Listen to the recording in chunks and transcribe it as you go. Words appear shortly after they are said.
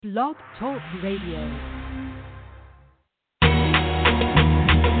Blog Talk Radio.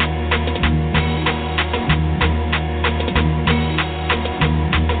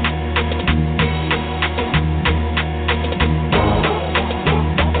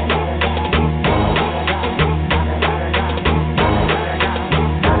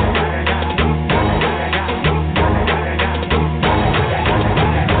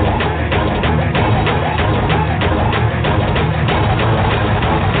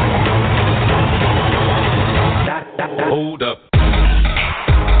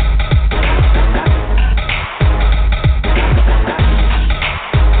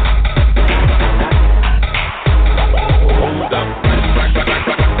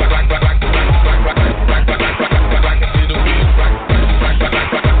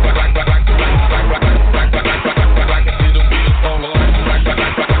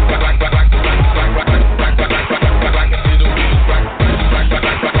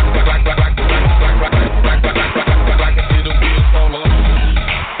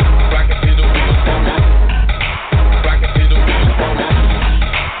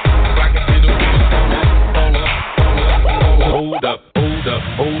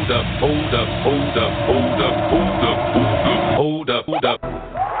 Hold up.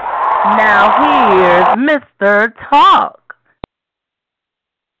 Now here's Mr. Talk.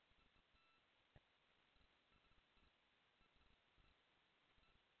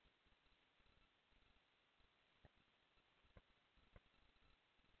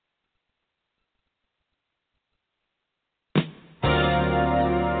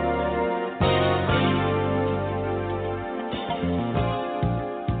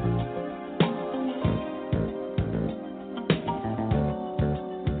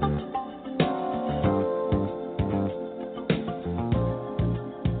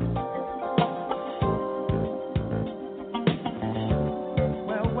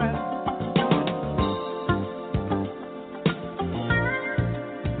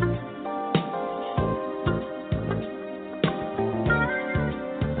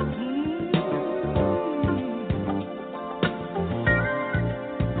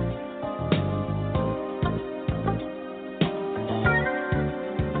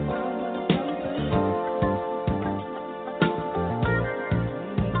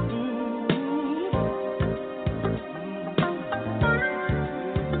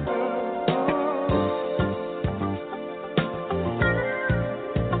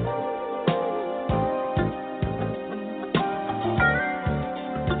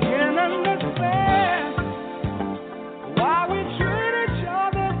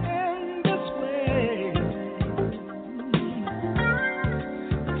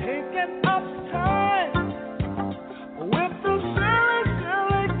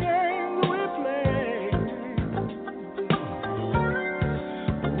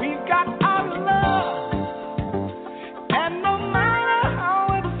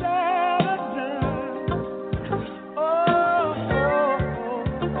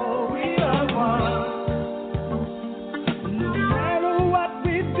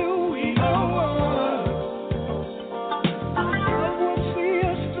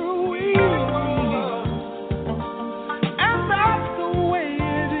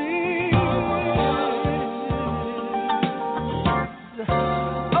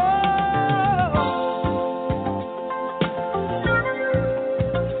 Oh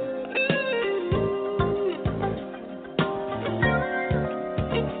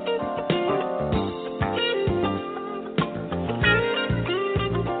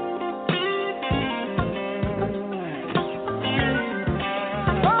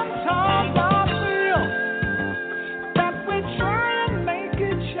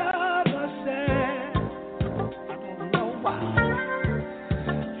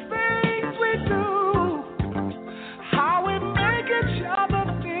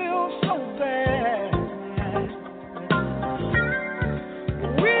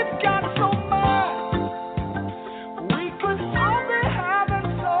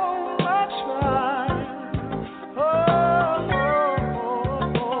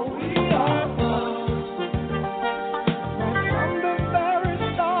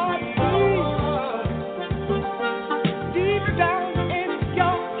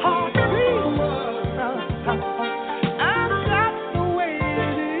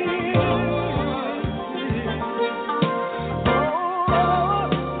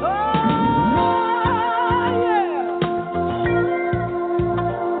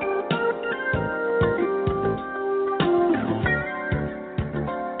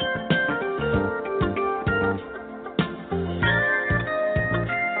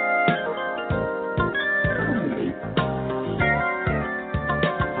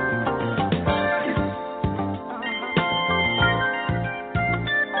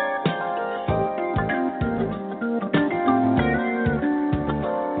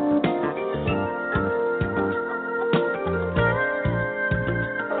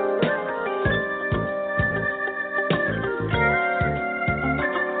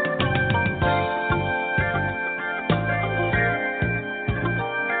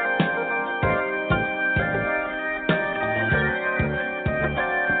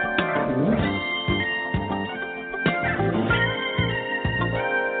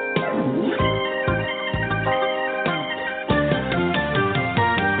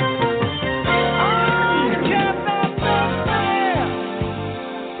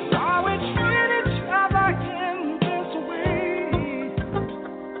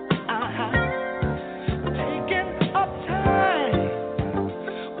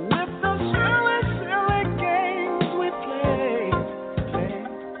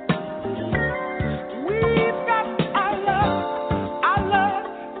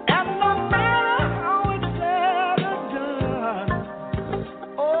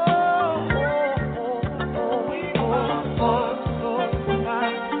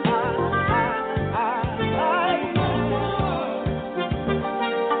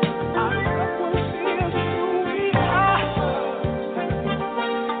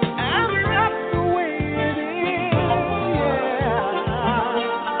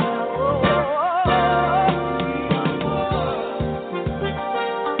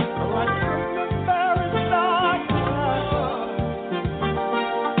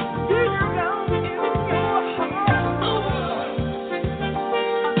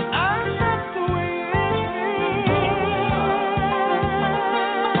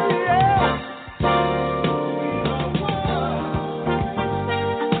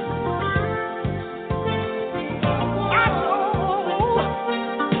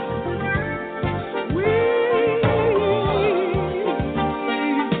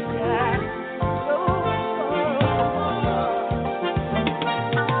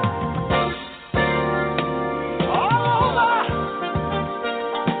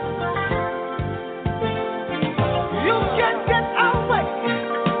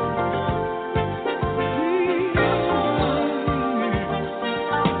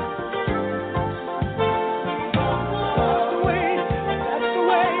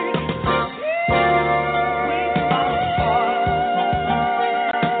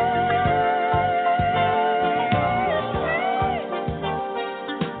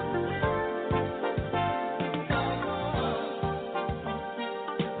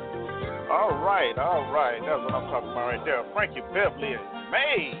All right. That's what I'm talking about right there. Frankie Beverly and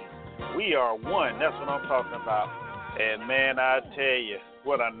May. We are one. That's what I'm talking about. And, man, I tell you,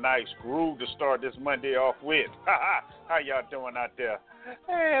 what a nice groove to start this Monday off with. How y'all doing out there?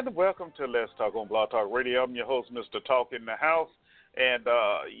 And welcome to Let's Talk on Blog Talk Radio. I'm your host, Mr. Talk in the House. And,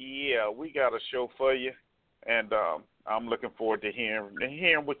 we got a show for you. And I'm looking forward to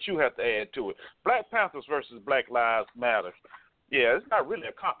hearing what you have to add to it. Black Panthers versus Black Lives Matter. Yeah, it's not really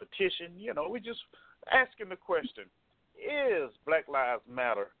a competition. We're just asking the question, is Black Lives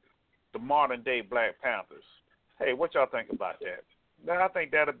Matter the modern-day Black Panthers? Hey, what y'all think about that? Now, I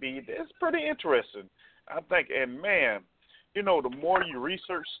think it's pretty interesting. I think, and man, the more you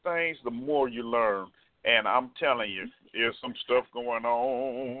research things, the more you learn. And I'm telling you, there's some stuff going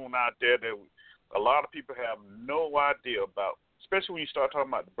on out there that a lot of people have no idea about, especially when you start talking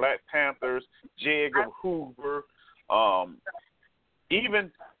about the Black Panthers, J. Edgar Hoover,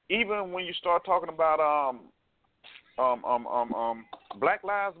 even when you start talking about Black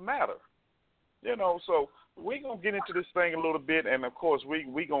Lives Matter. So we're going to get into this thing a little bit, and, of course,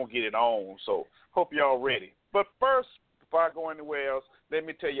 we going to get it on. So hope y'all ready. But first, before I go anywhere else, let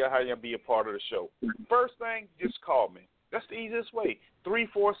me tell you how you'll be a part of the show. First thing, just call me. That's the easiest way,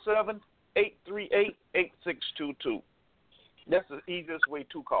 347-838-8622. That's the easiest way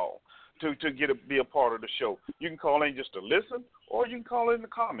to call, to be a part of the show. You can call in just to listen, or you can call in to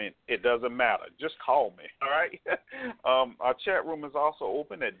comment. It doesn't matter. Just call me, all right? Our chat room is also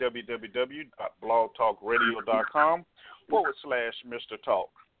open at www.blogtalkradio.com/Mr. Talk.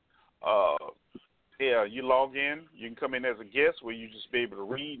 You log in. You can come in as a guest where you just be able to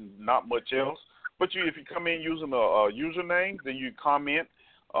read and not much else. But if you come in using a username, then you comment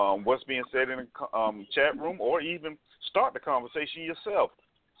what's being said in the chat room, or even start the conversation yourself.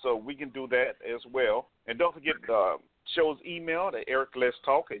 So we can do that as well. And don't forget the show's email at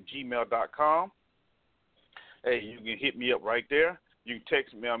ericletstalk@gmail.com. Hey, you can hit me up right there. You can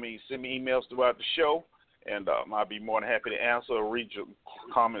text me, send me emails throughout the show, and I'll be more than happy to answer or read your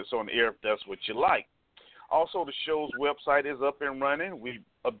comments on the air if that's what you like. Also, the show's website is up and running. We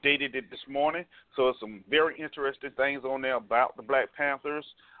updated it this morning, so there's some very interesting things on there about the Black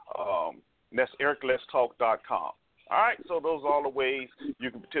Panthers. That's ericletstalk.com. All right, so those are all the ways you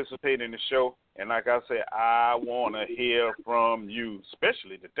can participate in the show. And like I said, I want to hear from you,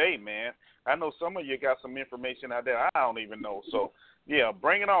 especially today, man. I know some of you got some information out there I don't even know. So, yeah,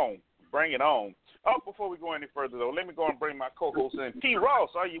 bring it on. Bring it on. Oh, before we go any further, though, let me go and bring my co-host in. T.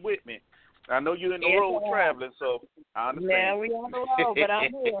 Ross, are you with me? I know you're in the road traveling, so I understand. Yeah, we on the road, but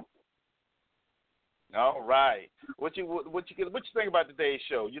I'm here. All right. What you think about today's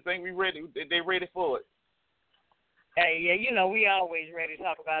show? You think we ready? They ready for it? Hey, yeah, we always ready to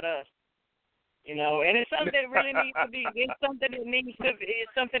talk about us. And it's something that really needs to be. It's something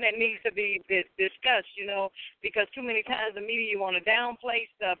that needs to be discussed. Because too many times the media want to downplay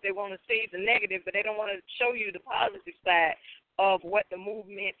stuff. They want to see the negative, but they don't want to show you the positive side of what the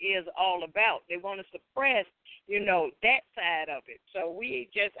movement is all about. They want to suppress, that side of it. So we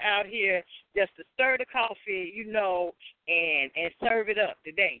just out here just to stir the coffee, and serve it up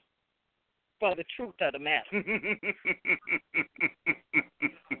today for the truth of the matter.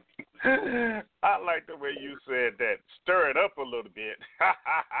 I like the way you said that. Stir it up a little bit.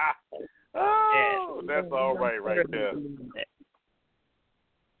 Oh, that's all right there.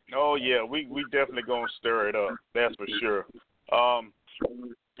 Oh, yeah, we definitely going to stir it up. That's for sure.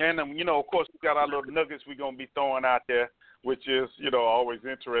 And, of course, we got our little nuggets we're going to be throwing out there, which is, always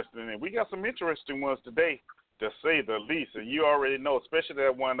interesting. And we got some interesting ones today, to say the least. And you already know, especially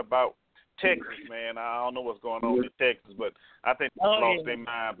that one about Texas, man. I don't know what's going on in Texas, but I think they lost their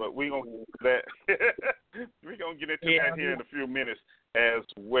mind. But we're going to get that. We're going to get into that here in a few minutes as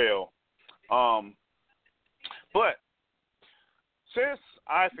well. But since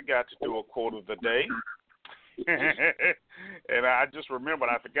I forgot to do a quote of the day, and I just remembered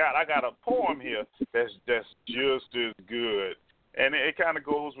I forgot, I got a poem here that's just as good. And it kind of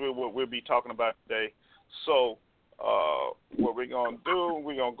goes with what we'll be talking about today. So what we're going to do,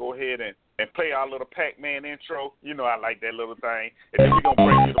 we're going to go ahead and play our little Pac-Man intro. I like that little thing. And then we're going to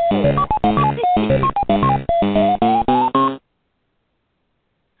bring you the poem.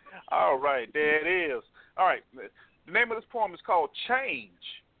 All right, there it is. All right, the name of this poem is called Change.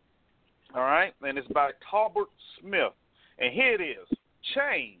 All right, and it's by Talbert Smith. And here it is.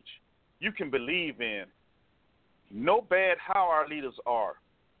 Change you can believe in. No bad how our leaders are.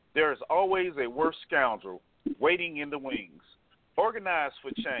 There is always a worse scoundrel waiting in the wings. Organize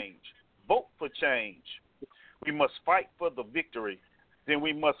for change. Vote for change. We must fight for the victory. Then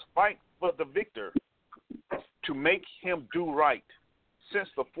we must fight for the victor to make him do right. since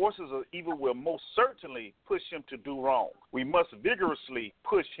the forces of evil will most certainly push him to do wrong. We must vigorously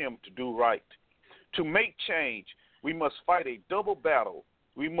push him to do right. To make change, we must fight a double battle.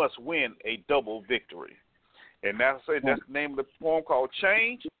 We must win a double victory. And that's the name of the poem called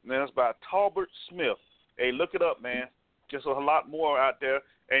Change, and that's by Talbot Smith. Hey, look it up, man. Just a lot more out there.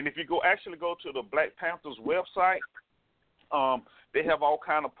 And if you go to the Black Panthers website, they have all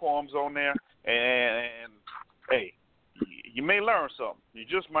kind of poems on there. And hey, you may learn something. You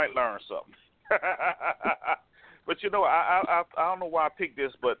just might learn something. But I don't know why I picked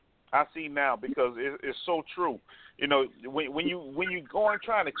this, but I see now because it's so true. When you go and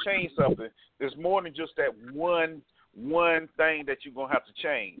trying to change something, there's more than just that one thing that you're gonna have to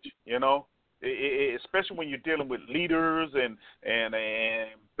change. Especially when you're dealing with leaders and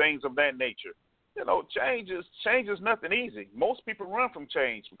things of that nature. Change is nothing easy. Most people run from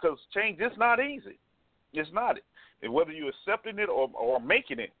change because change is not easy. It's not. And whether you're accepting it or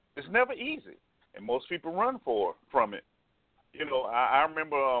making it, it's never easy. And most people run from it. I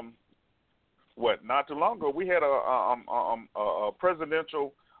remember not too long ago we had a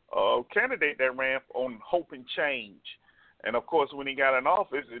presidential candidate that ran on hope and change. And, of course, when he got in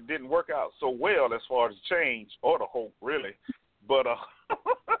office, it didn't work out so well as far as change or the hope, really. But,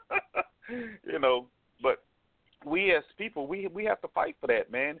 but we as people, we have to fight for that,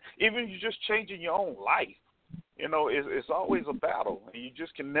 man. Even if you're just changing your own life, it's always a battle. And you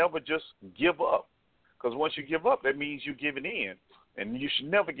just can never just give up. Because once you give up, that means you're giving in. And you should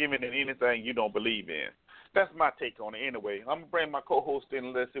never give in to anything you don't believe in. That's my take on it anyway. I'm going to bring my co-host in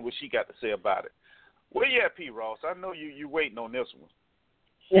and let's see what she got to say about it. Where you at, P. Ross? I know you waiting on this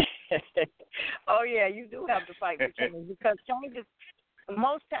one. Oh, yeah, you do have to fight for change because change is,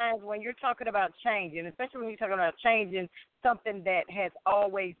 most times when you're talking about changing, especially when you're talking about changing something that has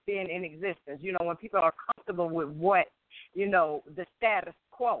always been in existence, when people are comfortable with what, the status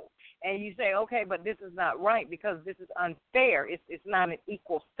quo. And you say, okay, but this is not right because this is unfair. It's not an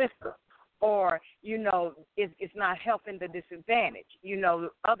equal system. Or, it's not helping the disadvantaged.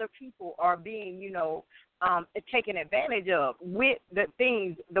 Other people are being, taken advantage of with the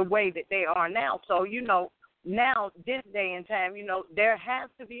things the way that they are now. So, now this day and time, there has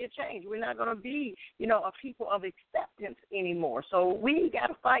to be a change. We're not going to be, a people of acceptance anymore. So we got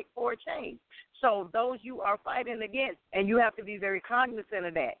to fight for a change. So those you are fighting against, and you have to be very cognizant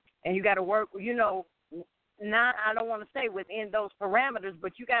of that. And you got to work, not, I don't want to say within those parameters,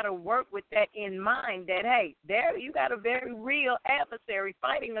 but you got to work with that in mind that, hey, there you got a very real adversary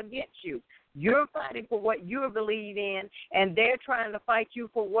fighting against you. You're fighting for what you believe in, and they're trying to fight you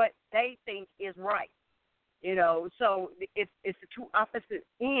for what they think is right. So it's the two opposite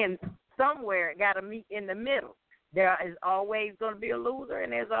ends somewhere got to meet in the middle. There is always going to be a loser,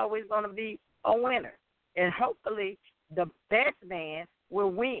 and there's always going to be a winner. And hopefully the best man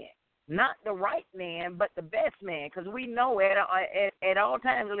will win. Not the right man, but the best man, because we know at all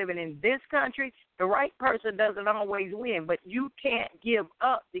times living in this country, the right person doesn't always win, but you can't give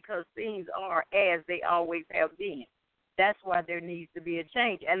up because things are as they always have been. That's why there needs to be a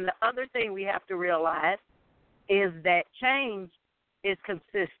change. And the other thing we have to realize is that change is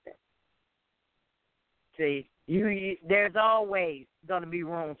consistent. See, there's always going to be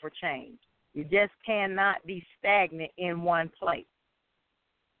room for change. You just cannot be stagnant in one place.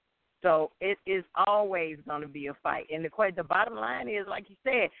 So it is always going to be a fight. And the bottom line is, like you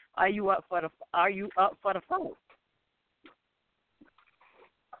said, are you up for the fight?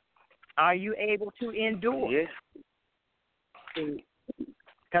 Are you able to endure? Yeah.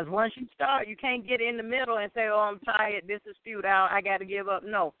 Because once you start, you can't get in the middle and say, oh, I'm tired, this is futile, I got to give up.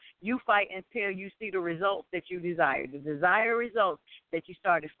 No, you fight until you see the results that you desire, the desired results that you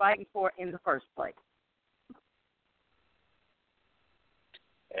started fighting for in the first place.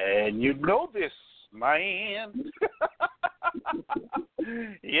 And you know this, man.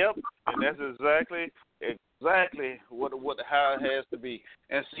 Yep, and that's exactly how it has to be.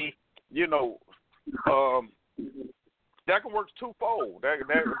 And see, that can work twofold. That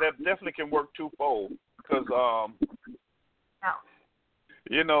definitely can work twofold because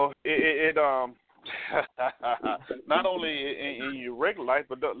it not only in your regular life,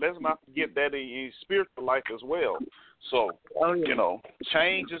 but let's not forget that in your spiritual life as well. So,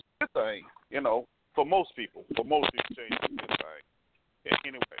 change is a good thing, for most people. For most people, change is a good thing.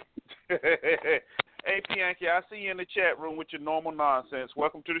 Anyway. Hey, Bianchi, I see you in the chat room with your normal nonsense.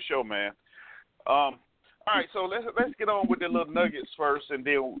 Welcome to the show, man. All right, so let's get on with the little nuggets first, and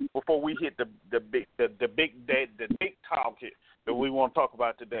then before we hit the big topic that we want to talk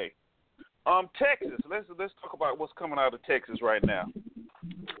about today. Texas. Let's talk about what's coming out of Texas right now.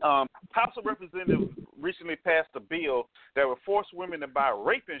 House of Representatives recently passed a bill that would force women to buy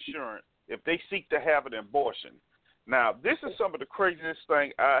rape insurance if they seek to have an abortion. Now, this is some of the craziest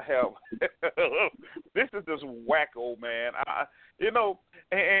thing I have. This is just wacko, man.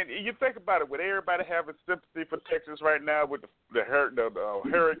 And you think about it, with everybody having sympathy for Texas right now with the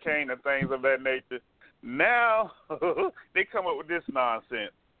hurricane and things of that nature, now they come up with this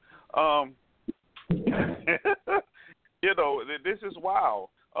nonsense. This is wild.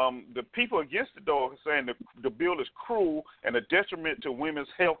 The people against it, though, are saying the bill is cruel and a detriment to women's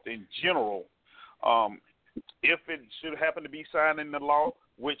health in general. If it should happen to be signed into law,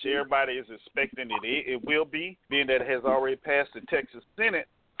 which everybody is expecting it will be, being that it has already passed the Texas Senate,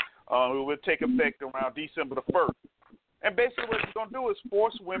 it will take effect around December the 1st. And basically what it's going to do is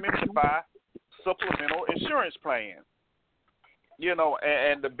force women to buy supplemental insurance plans.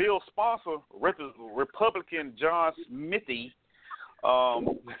 And the bill's sponsor, Republican John Smithy, or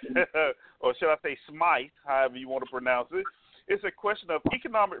should I say Smythe, however you want to pronounce it, it's a question of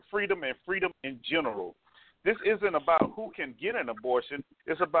economic freedom and freedom in general. This isn't about who can get an abortion.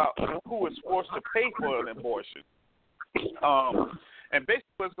 It's about who is forced to pay for an abortion. And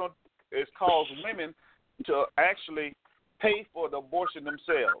basically what it's going to is cause women to actually pay for the abortion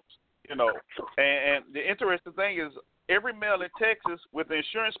themselves. And the interesting thing is every male in Texas with an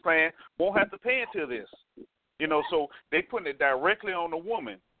insurance plan won't have to pay into this. So they putting it directly on the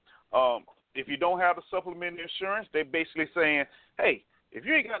woman. If you don't have the supplemental insurance, they're basically saying, hey, if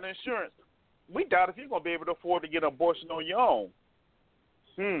you ain't got the insurance, we doubt if you're going to be able to afford to get an abortion on your own.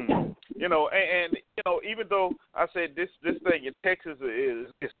 And even though I said this thing in Texas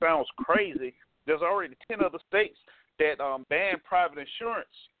it sounds crazy, there's already 10 other states that ban private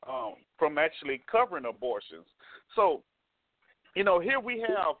insurance from actually covering abortions. So, here we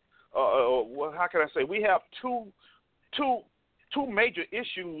have, how can I say, we have two major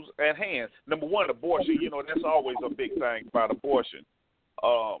issues at hand. Number one, abortion. That's always a big thing about abortion,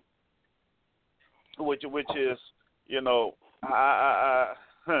 which is,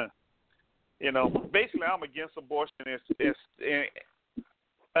 basically I'm against abortion.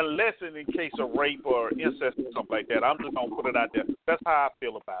 Unless in case of rape or incest or something like that. I'm just going to put it out there. That's how I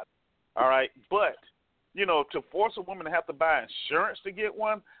feel about it. All right? But, to force a woman to have to buy insurance to get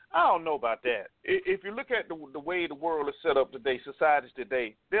one, I don't know about that. If you look at the way the world is set up today, societies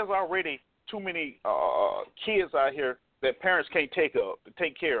today, there's already too many kids out here that parents can't take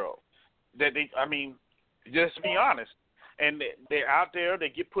care of. Just to be honest. And they're out there, they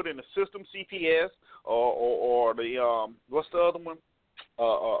get put in the system, CPS, or the, what's the other one?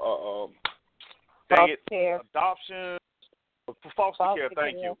 Foster care. Adoption, foster care.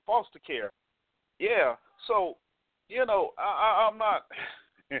 Thank you, foster care. Yeah. So, I'm not,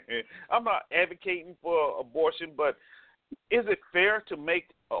 I'm not advocating for abortion, but is it fair to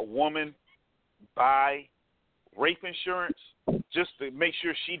make a woman buy rape insurance just to make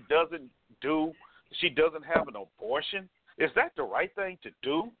sure she doesn't have an abortion? Is that the right thing to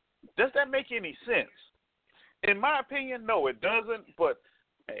do? Does that make any sense? In my opinion, no, it doesn't, but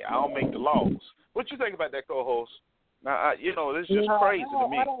hey, I don't make the laws. What you think about that, co-host? Now, it's just crazy to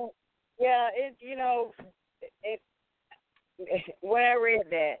me. When I read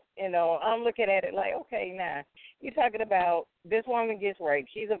that, I'm looking at it like, okay, now, you're talking about this woman gets raped.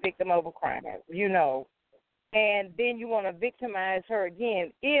 She's a victim of a crime, and then you want to victimize her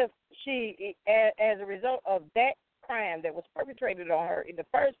again if she, as a result of that crime that was perpetrated on her in the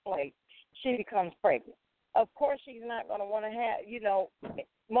first place, she becomes pregnant. Of course, she's not going to want to have,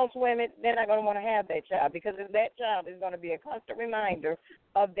 most women, they're not going to want to have that child because that child is going to be a constant reminder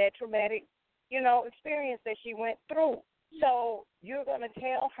of that traumatic, experience that she went through. So you're going to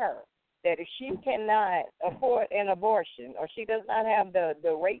tell her that if she cannot afford an abortion or she does not have the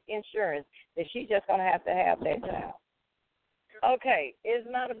rape insurance, that she's just going to have that child. Okay, it's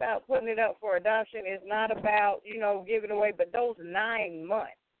not about putting it up for adoption. It's not about, giving away, but those 9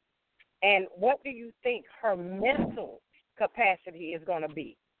 months. And what do you think her mental capacity is going to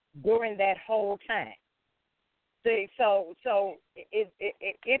be during that whole time? See, so it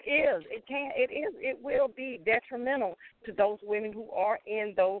will be detrimental to those women who are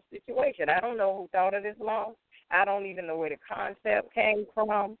in those situations. I don't know who thought of this law. I don't even know where the concept came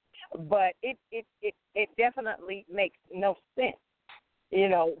from, but it definitely makes no sense,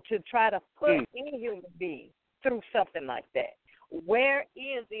 to try to put any human being through something like that. Where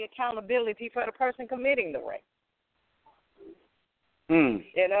is the accountability for the person committing the rape?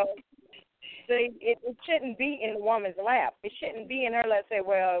 See, it shouldn't be in the woman's lap. It shouldn't be in her lap. Say,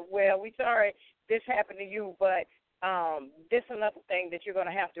 well, we sorry this happened to you, but this is another thing that you're going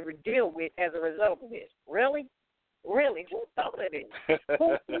to have to deal with as a result of this. Really? Really, who thought of it?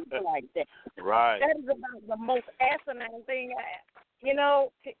 Who thinks like that? Right. That is about the most asinine thing,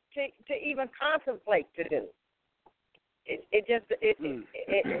 to even contemplate to do. It just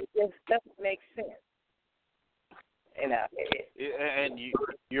doesn't make sense. And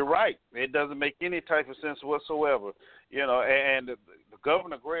you're right. It doesn't make any type of sense whatsoever. And the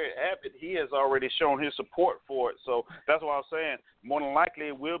Governor Greg Abbott, he has already shown his support for it. So that's why I'm saying more than likely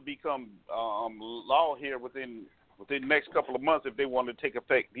it will become law here within the next couple of months if they want to take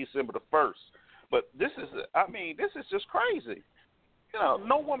effect December the 1st. But this is just crazy.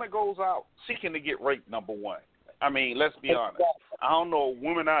 No woman goes out seeking to get raped, number one. I mean, let's be honest. I don't know a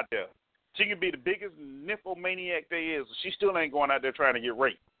woman out there. She can be the biggest nymphomaniac there is. She still ain't going out there trying to get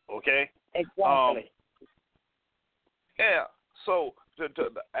raped, okay? Exactly. Yeah, so to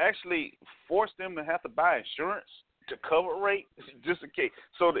actually force them to have to buy insurance to cover rape, just in case.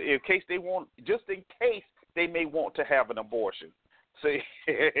 So in case they may want to have an abortion. See,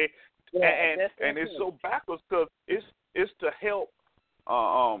 and it's so backwards because it's to help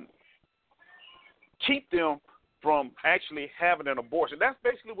keep them from actually having an abortion. That's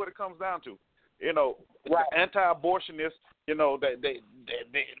basically what it comes down to. Right. The anti-abortionists, they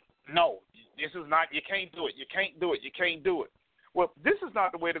no, this is not, you can't do it, you can't do it, you can't do it. Well, this is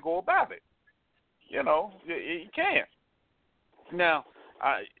not the way to go about it. You can't. Now,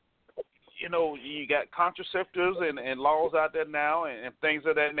 you got contraceptives and laws out there now and things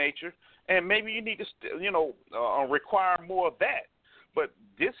of that nature, and maybe you need to, require more of that. But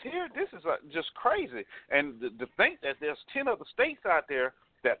this is just crazy. And to think that there's 10 other states out there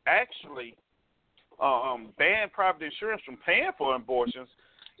that actually ban private insurance from paying for abortions,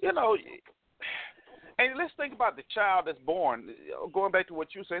 and let's think about the child that's born. Going back to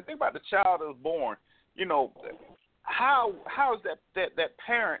what you said, think about the child that's born. How is that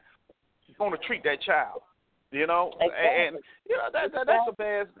parent going to treat that child? Exactly. And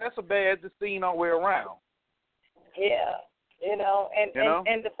that's a bad scene all the way around. Yeah. And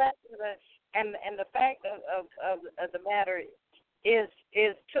the fact of the matter is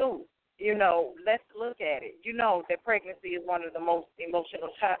too, let's look at it. That pregnancy is one of the most emotional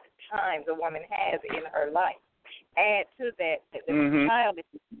times a woman has in her life. Add to that the child that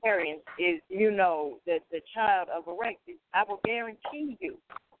you experience is, the child of a rape. I will guarantee you,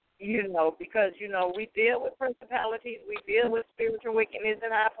 because, we deal with principalities, we deal with spiritual wickedness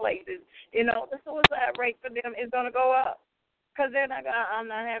in high places. The suicide rate for them is going to go up. Because they're not I'm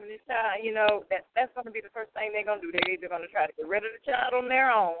not having this child, that's going to be the first thing they're going to do. They're either going to try to get rid of the child on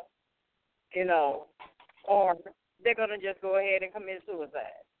their own, or they're going to just go ahead and commit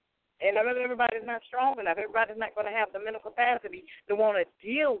suicide. And everybody's not strong enough. Everybody's not going to have the mental capacity to want to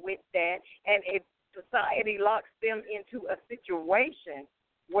deal with that. And if society locks them into a situation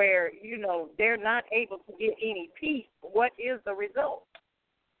where, they're not able to get any peace, what is the result?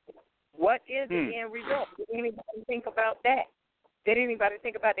 What is the end result? Did anybody think about that? Did anybody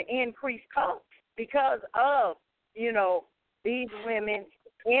think about the increased cost because of, these women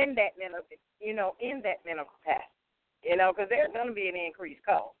in that mental capacity? Because there's going to be an increased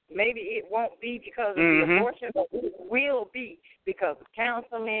cost. Maybe it won't be because of the abortion, but it will be because of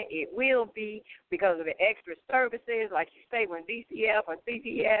counseling. It will be because of the extra services, like you say, when DCF or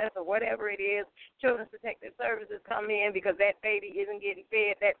CPS or whatever it is, Children's Protective Services come in because that baby isn't getting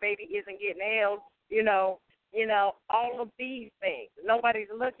fed, that baby isn't getting held, all of these things. Nobody's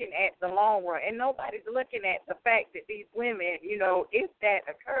looking at the long run, and nobody's looking at the fact that these women, if that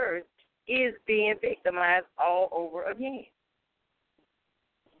occurs, is being victimized all over again.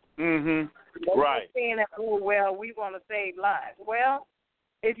 Right. Saying that, we want to save lives. Well,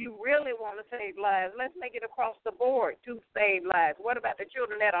 if you really want to save lives, let's make it across the board to save lives. What about the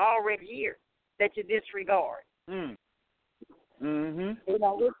children that are already here that you disregard?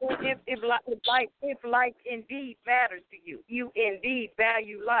 If life indeed matters to you, you indeed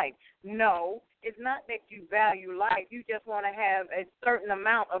value life. No, it's not that you value life. You just want to have a certain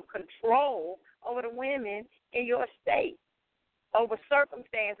amount of control over the women in your state, over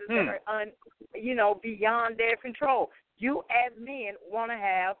circumstances that are, beyond their control. You as men want to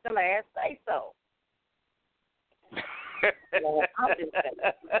have the last say so. I'm just saying.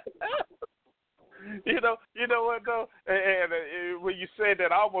 You know what though? And when you said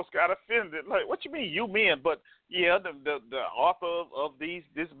that, I almost got offended. Like, what you mean, you men? But yeah, the author of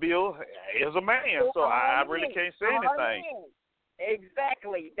this bill is a man, so I really can't say anything.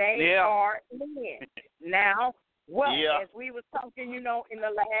 Exactly, they are men. Now, as we were talking, in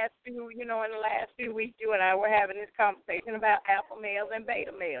the last few weeks, you and I were having this conversation about alpha males and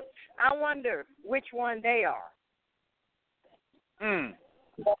beta males. I wonder which one they are.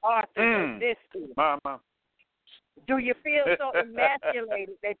 The author of this bill. Do you feel so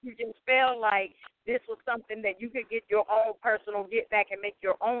emasculated that you just feel like this was something that you could get your own personal get back and make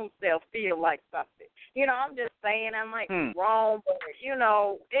your own self feel like something? You know, I'm just saying I might be wrong, but, you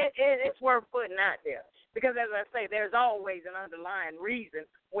know, it's worth putting out there. Because, as I say, there's always an underlying reason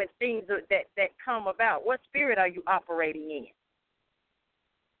when things that come about. What spirit are you operating in?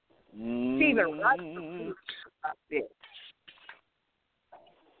 It's even right about this.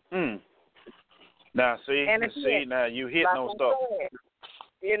 Now, now you hitting on stuff.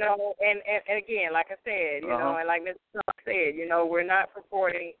 You know, and again, like I said, you know, and like Mr. Trump said, you know, we're not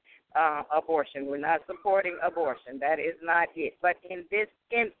supporting abortion. We're not supporting abortion. That is not it. But in this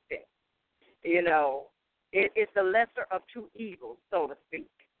instance, you know, it's the lesser of two evils, so to speak.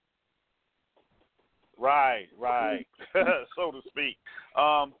 Right. So to speak.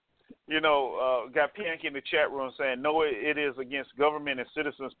 You know, got Pianki in the chat room saying, no, it is against government and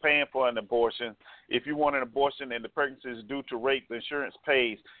citizens paying for an abortion. If you want an abortion and the pregnancy is due to rape, the insurance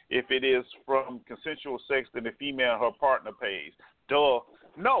pays. If it is from consensual sex, then the female, her partner pays. Duh.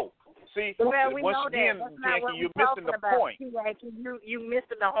 No. See, well, we once know again, that. That's not what you're we're missing the about. point. You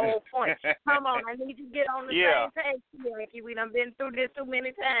missing the whole point. Come on, I need you to get on the same page, Pianki. We done been through this too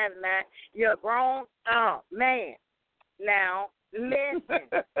many times now. You're a grown man. Now, listen,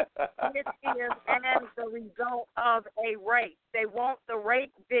 this is as the result of a rape. They want the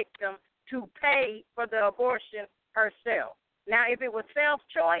rape victim to pay for the abortion herself. Now, if it was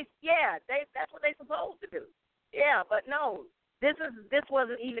self-choice, that's what they're supposed to do. Yeah, but no, this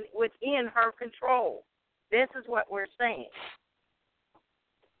wasn't even within her control. This is what we're saying.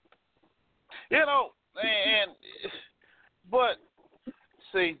 You know, but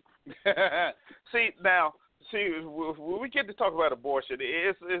see, when we get to talk about abortion,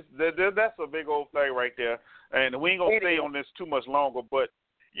 that's a big old thing right there, and we ain't gonna stay on this too much longer. But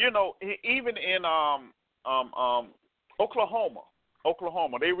you know, even in Oklahoma,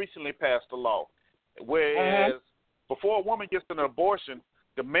 they recently passed a law, whereas before a woman gets an abortion,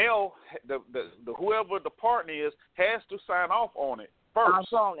 the male, the whoever the partner is, has to sign off on it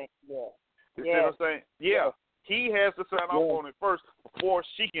first. On it, You see what I'm saying? Yeah. He has to sign off on it first before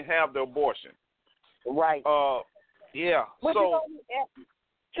she can have the abortion. Right. Yeah. But so, you know,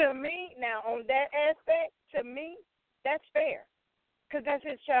 to me, now on that aspect, to me, that's fair, because that's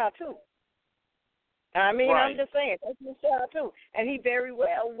his child too. I mean, I'm just saying, that's his child too, and he very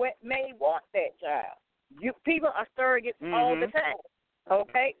well may want that child. People are surrogates all the time.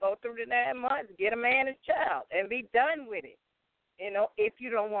 Okay, go through the 9 months, get a man his child, and be done with it. You know, if you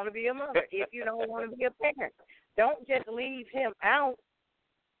don't want to be a mother, if you don't want to be a parent, don't just leave him out.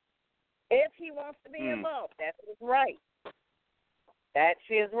 If he wants to be involved, that's his right. That's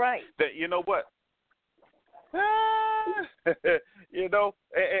his right. You know what? You know,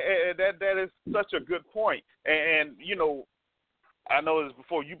 that is such a good point. And you know, I know this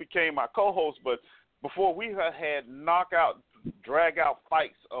before you became my co-host, but before we had drag out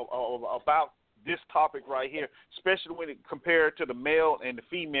fights about this topic right here, especially when it compared to the male and the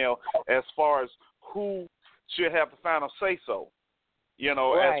female, as far as who should have the final say so. You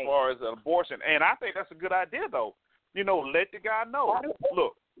know, as far as an abortion. And I think that's a good idea, though. You know, let the guy know.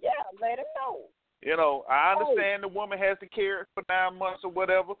 Look. Yeah, let him know. You know, I understand the woman has to carry it for 9 months or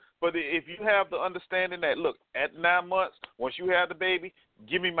whatever, but if you have the understanding that, look, at 9 months, once you have the baby,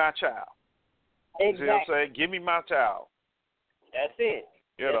 give me my child. Exactly. You see what I'm saying? Give me my child. That's it.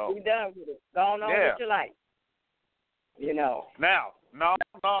 You know. Be done with it. Go on with your life. You know. Now, no.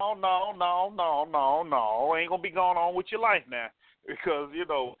 Ain't going to be going on with your life now. Because, you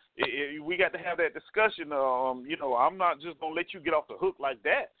know, we got to have that discussion. You know, I'm not just going to let you get off the hook like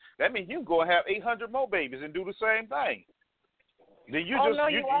that. That means you can go and have 800 more babies and do the same thing. Then you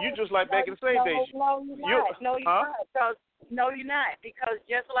just like back in the same days. No, you're not. No, you're not. Because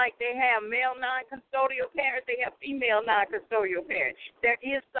just like they have male non-custodial parents, they have female non-custodial parents. There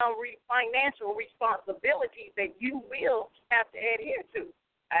is some financial responsibilities that you will have to adhere to.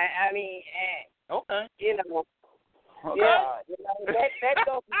 I mean, you know. Okay. Yeah, you know, that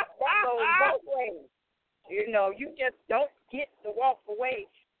goes both ways. You know, you just don't get to walk away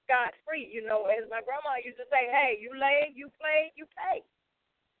scot-free. You know, as my grandma used to say, hey, you laid, you played, you pay.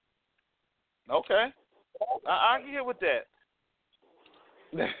 Okay. I can get with that.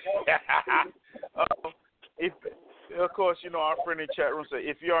 Of course, you know, our friend in the chat room said,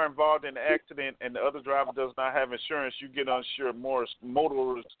 if you are involved in an accident and the other driver does not have insurance, you get uninsured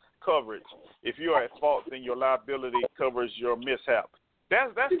motorist coverage. If you are at fault, then your liability covers your mishap.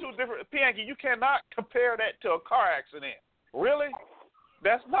 That's two different. Pianki, you cannot compare that to a car accident. Really?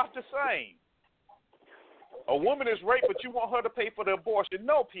 That's not the same. A woman is raped, but you want her to pay for the abortion.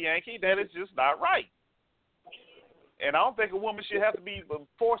 No, Pianki, that is just not right. And I don't think a woman should have to be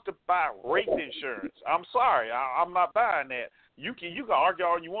forced to buy rape insurance. I'm sorry, I'm not buying that. You can argue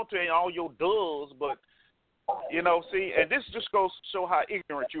all you want to and all your does, but see, and this just goes to show how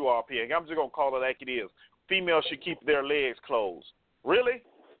ignorant you are, Peg. I'm just gonna call it like it is. Females should keep their legs closed. Really?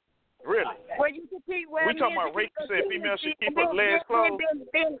 Really? Well, you can keep we talking about rape. You said females should keep their legs closed.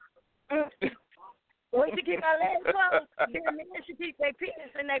 We should keep our legs closed. Then men should keep their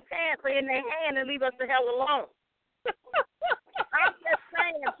penis in their pants or in their hand and leave us the hell alone. I'm just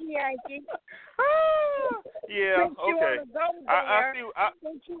saying, Yankee. Yeah, okay.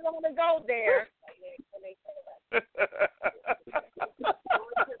 Since you want to go there.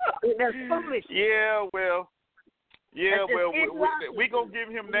 That's foolish. Yeah, well, we gonna give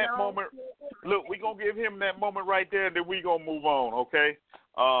him that moment. Look, we gonna give him that moment right there, and then we gonna move on, okay?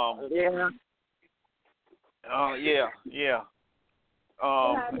 Yeah. Yeah.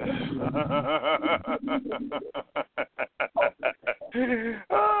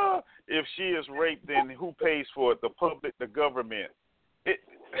 If she is raped, then who pays for it? The public, the government.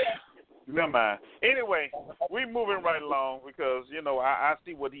 Never mind. Anyway, we moving right along because I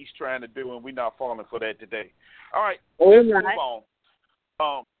see what he's trying to do, and we're not falling for that today. All right, let's move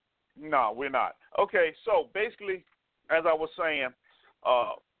on. No, we're not. Okay, so basically, as I was saying,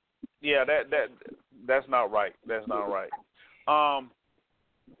 that's not right. That's not right.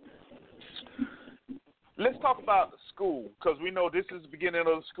 Let's talk about school because we know this is the beginning of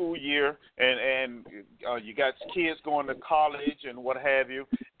the school year, and you got kids going to college and what have you,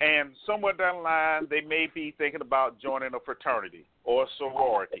 and somewhere down the line they may be thinking about joining a fraternity or a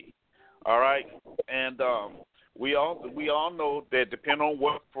sorority. All right, and we all know that depending on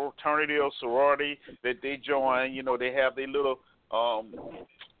what fraternity or sorority that they join, they have their little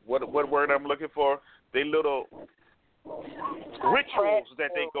what word I'm looking for? Their little rituals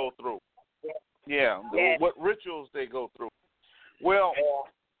that they go through. Yeah, what rituals they go through. Well,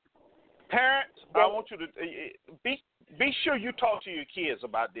 parents, I want you to be sure you talk to your kids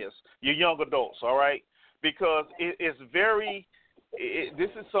about this, your young adults, all right? Because it's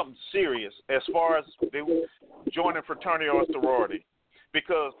this is something serious as far as they joining fraternity or sorority.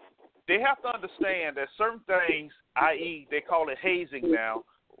 Because they have to understand that certain things, i.e., they call it hazing now,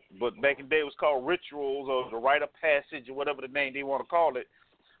 but back in the day it was called rituals or the rite of passage or whatever the name they want to call it.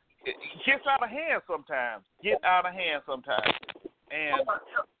 It gets out of hand sometimes. And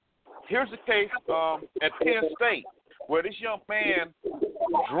here's the case at Penn State where this young man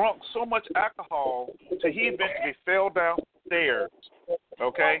drunk so much alcohol till he eventually fell downstairs.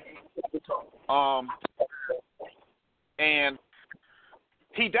 Okay? And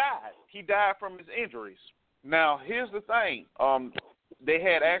he died. He died from his injuries. Now, here's the thing. They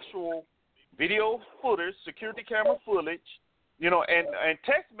had actual video footage, security camera footage, and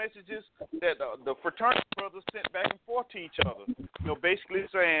text messages that the fraternity brothers sent back and forth to each other. Basically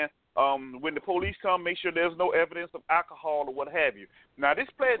saying, when the police come, make sure there's no evidence of alcohol or what have you. Now, this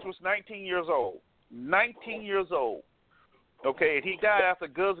pledge was 19 years old. 19 years old. Okay, and he died after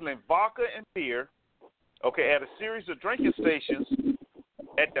guzzling vodka and beer, okay, at a series of drinking stations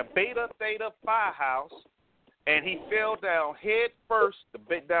at the Beta Theta Firehouse, and he fell down head first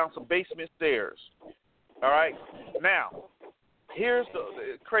down some basement stairs. All right? Now, here's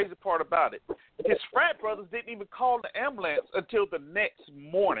the crazy part about it. His frat brothers didn't even call the ambulance until the next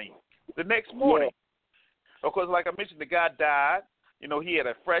morning. Because, like I mentioned, the guy died. He had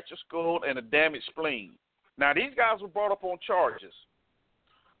a fractured skull and a damaged spleen. Now, these guys were brought up on charges.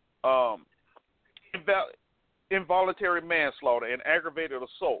 Involuntary manslaughter and aggravated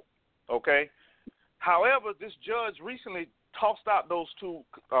assault. Okay? However, this judge recently tossed out those two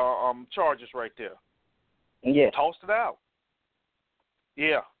charges right there. Yeah. Tossed it out.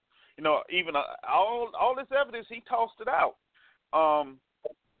 Yeah. Even all this evidence, he tossed it out.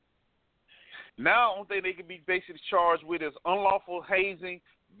 Now, only thing they can be basically charged with is unlawful hazing,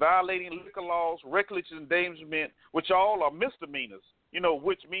 violating liquor laws, reckless endangerment, which all are misdemeanors,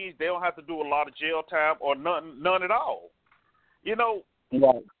 which means they don't have to do a lot of jail time or none at all.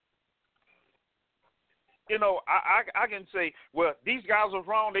 Right. I can say, well, these guys are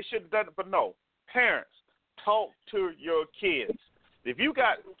wrong, they should have done it, but no. Parents, talk to your kids. If you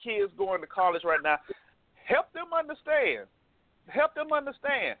got kids going to college right now, help them understand. They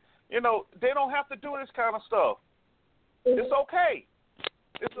don't have to do this kind of stuff. It's okay.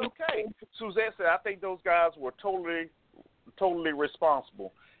 Suzette said, I think those guys were totally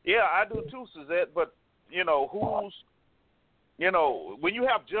responsible. Yeah, I do too, Suzette, but, when you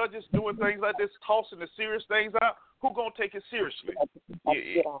have judges doing things like this, tossing the serious things out, who going to take it seriously?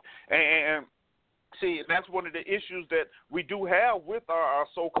 And see, that's one of the issues that we do have with our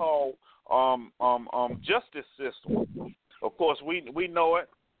so-called justice system. Of course, we know it.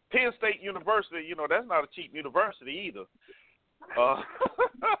 Penn State University, that's not a cheap university either,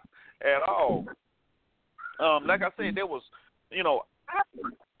 at all. Like I said, there was,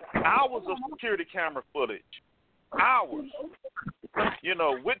 hours of security camera footage, hours,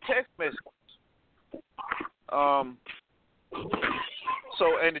 with text messages. So,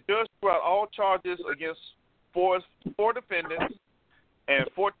 and the judge threw out all charges against four defendants, and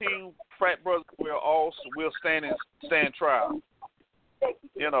 14 frat brothers will stand trial.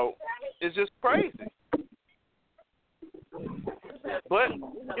 It's just crazy. But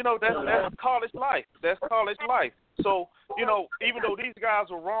that's college life. That's college life. So even though these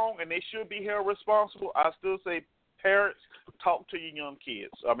guys are wrong and they should be held responsible, I still say parents, talk to your young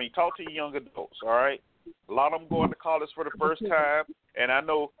kids. Talk to your young adults. All right. A lot of them going to college for the first time, and I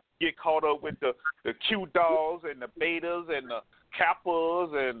know get caught up with the Q dolls and the betas and the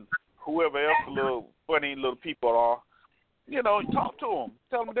kappas and whoever else the little funny little people are. Talk to them.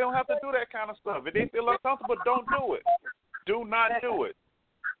 Tell them they don't have to do that kind of stuff. If they feel uncomfortable, don't do it. Do not do it.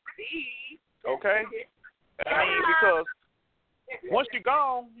 Okay? Because once you're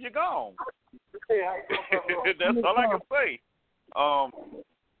gone, you're gone. That's all I can say.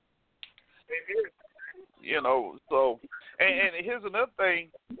 So, and here's another thing,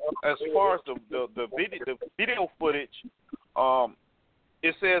 as far as the video footage,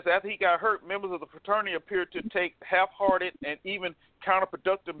 it says after he got hurt, members of the fraternity appeared to take half-hearted and even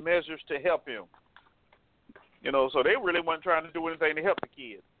counterproductive measures to help him. So they really weren't trying to do anything to help the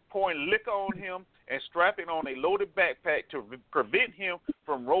kid. Pouring liquor on him and strapping on a loaded backpack to prevent him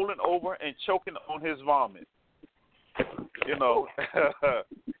from rolling over and choking on his vomit.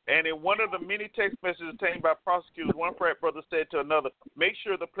 And in one of the many text messages obtained by prosecutors, one frat brother said to another, "Make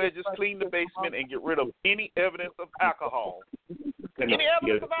sure the pledges clean the basement and get rid of any evidence of alcohol." Any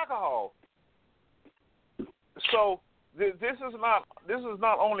evidence of alcohol. So this is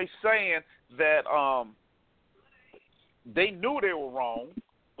not only saying that they knew they were wrong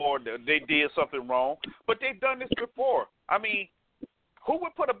or they did something wrong, but they've done this before. Who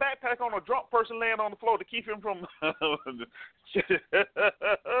would put a backpack on a drunk person laying on the floor to keep him from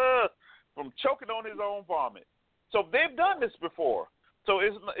from choking on his own vomit? So they've done this before. So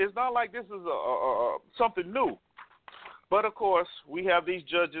it's not like this is something new. But of course, we have these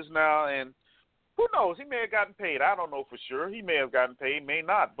judges now, and who knows? He may have gotten paid. I don't know for sure. He may have gotten paid, may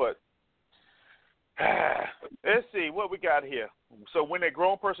not. But let's see what we got here. So when a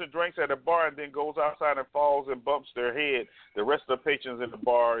grown person drinks at a bar and then goes outside and falls and bumps their head, the rest of the patrons in the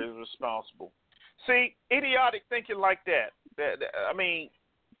bar is responsible. See, idiotic thinking like that.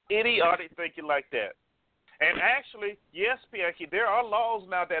 Idiotic thinking like that. And actually, yes, Pianki, there are laws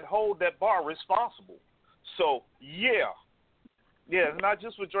now that hold that bar responsible. So, it's not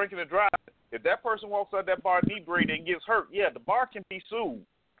just for drinking and driving. If that person walks out that bar inebriated and gets hurt, the bar can be sued.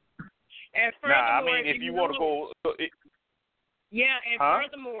 And furthermore, if you want to go...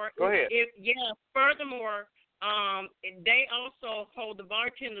 furthermore, go ahead. They also hold the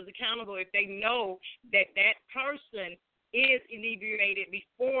bartenders accountable if they know that person is inebriated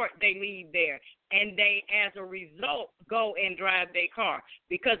before they leave there, and they, as a result, go and drive their car,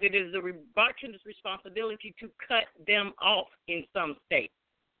 because it is the bartender's responsibility to cut them off in some states.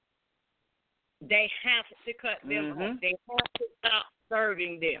 They have to cut them off. They have to stop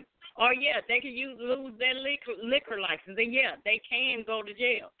serving them. Or, they can lose their liquor license, and, they can go to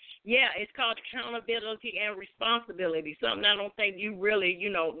jail. It's called accountability and responsibility, something I don't think you really,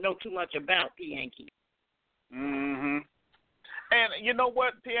 know too much about, Pianki. Mm-hmm. And you know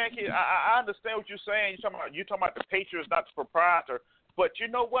what, Pianki, I understand what you're saying. You're talking about the Patriots, not the proprietor. But you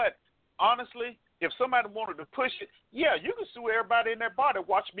know what? Honestly, if somebody wanted to push it, you can sue everybody in that bar that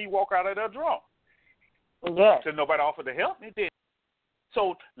watched me walk out of there drunk. Yeah. So nobody offered to help me then.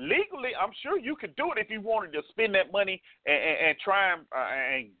 So legally, I'm sure you could do it if you wanted to spend that money and try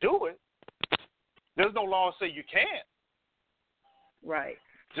and do it. There's no law to say you can't. Right.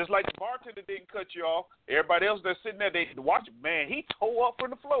 Just like the bartender didn't cut you off, everybody else that's sitting there, they watch him. Man, he tore up from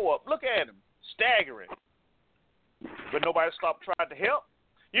the floor up. Look at him, staggering. But nobody stopped trying to help.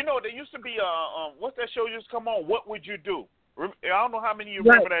 There used to be what's that show used to come on? What Would You Do? I don't know how many of you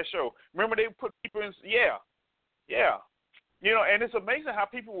remember that show. Remember they put people in? Yeah. And it's amazing how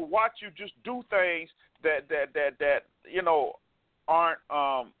people will watch you just do things that aren't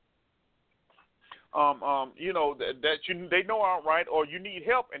they know aren't right, or you need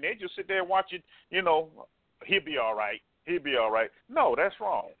help, and they just sit there and watch it. He'll be all right. No, that's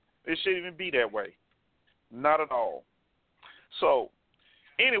wrong. It shouldn't even be that way. Not at all. So,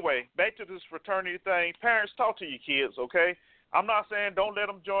 anyway, back to this fraternity thing. Parents, talk to your kids, okay? I'm not saying don't let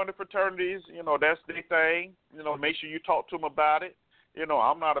them join the fraternities. You know, that's their thing. You know, make sure you talk to them about it. You know,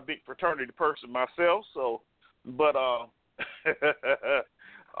 I'm not a big fraternity person myself, so, but,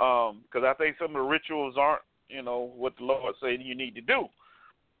 because I think some of the rituals aren't, you know, what the Lord said you need to do.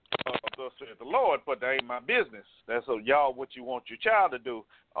 Thus said the Lord, but that ain't my business. That's y'all what you want your child to do.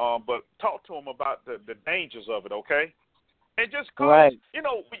 But talk to them about the dangers of it, okay? And just call, right. you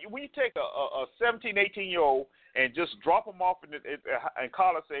know, when you take a 17, 18-year-old and just drop them off and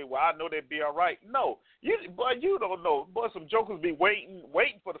call and say, well, I know they'd be all right. No, you don't know. Boy, some jokers be waiting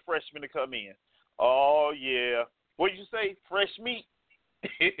for the freshmen to come in. Oh, yeah. What you say, fresh meat?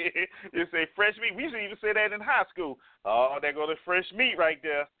 You say fresh meat. We used to even say that in high school. Oh, there goes the fresh meat right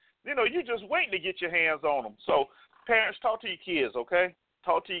there. You know, you just waiting to get your hands on them. So, parents, talk to your kids, okay?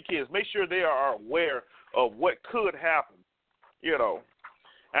 Talk to your kids. Make sure they are aware of what could happen. You know,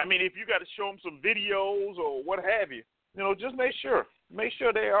 I mean, if you got to show them some videos or what have you, you know, just make sure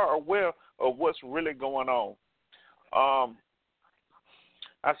they are aware of what's really going on.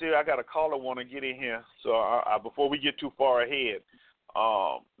 I see I got a caller want to get in here, so before we get too far ahead,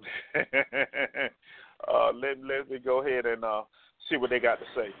 let me go ahead and see what they got to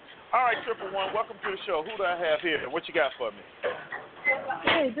say. All right, 111, welcome to the show. Who do I have here? What you got for me?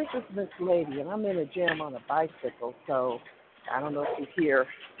 Hey, this is Miss Lady, and I'm in a jam on a bicycle, so I don't know if you hear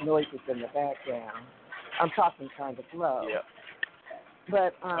noises in the background. I'm talking kind of low. Yeah.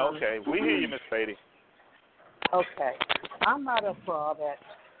 But okay, we hear you, Miss Lady. Okay. I'm not up for all that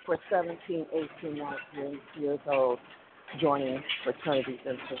for 17, 18, 19 years old joining fraternities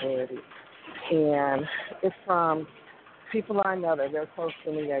and sororities. And it's from people I know that they're close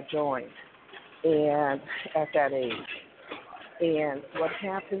to me that joined and at that age. And what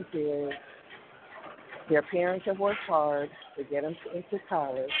happens is their parents have worked hard to get them into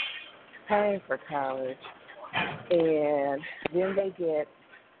college, paying for college, and then they get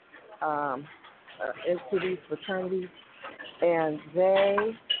into these fraternities, and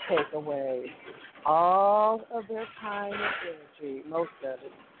they take away all of their time and energy, most of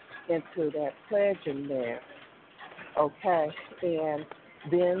it, into that pledging there, okay? And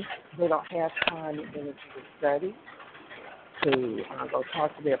then they don't have time and energy to study, to go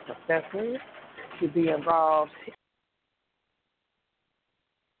talk to their professors, to be involved.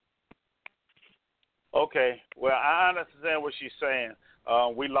 Okay, well, I understand what she's saying.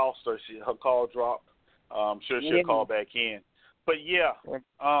 We lost her. Her call dropped. I'm sure she'll call back in. But, yeah,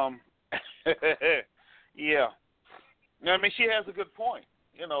 yeah. I mean, she has a good point.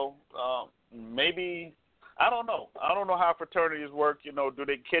 You know, maybe, I don't know. I don't know how fraternities work. You know, do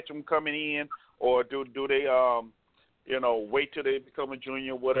they catch them coming in, or do they, you know, wait till they become a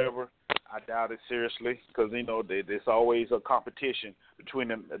junior, whatever? I doubt it seriously, because, you know, there's always a competition between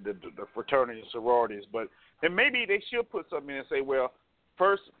the fraternities and sororities. But then maybe they should put something in and say, well,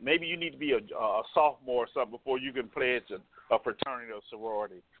 first, maybe you need to be a sophomore or something before you can pledge a fraternity or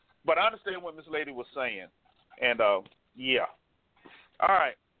sorority. But I understand what Miss Lady was saying. And, yeah. All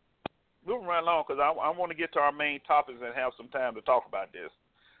right. Moving right along, because I want to get to our main topics and have some time to talk about this.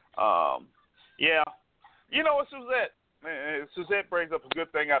 Yeah. You know what, Suzette? Suzette brings up a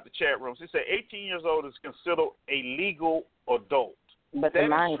good thing out the chat room. She said 18 years old is considered a legal adult. But that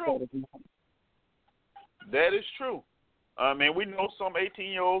is true. That is true. I mean, we know some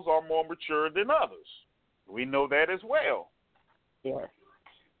 18-year-olds are more mature than others. We know that as well. Yes.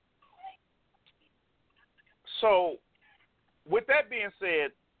 So, with that being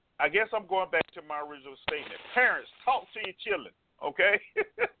said, I guess I'm going back to my original statement. Parents, talk to your children, okay?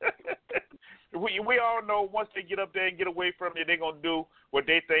 We all know once they get up there and get away from you, they're going to do what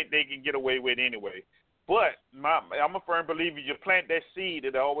they think they can get away with anyway. But I'm a firm believer you plant that seed,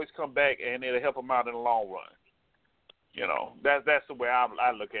 it'll always come back and it'll help them out in the long run. You know, that's the way I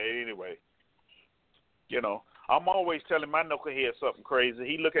look at it anyway. You know, I'm always telling my knucklehead something crazy.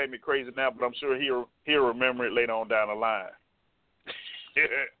 He look at me crazy now, but I'm sure he'll remember it later on down the line.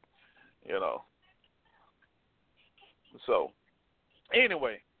 You know. So,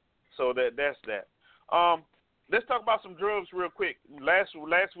 anyway, so that's that. Let's talk about some drugs real quick. Last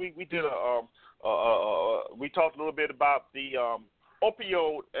week we did we talked a little bit about the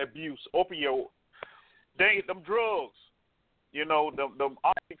opioid abuse. Dang it, them drugs. You know, them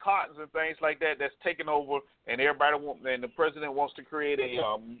oxycontins and things like that that's taking over, and and the president wants to create a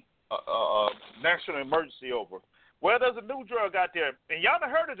national emergency over. Well, there's a new drug out there, and y'all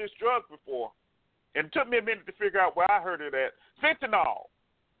done heard of this drug before, and it took me a minute to figure out where I heard it at. Fentanyl.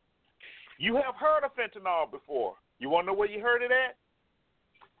 You have heard of fentanyl before. You want to know where you heard it at?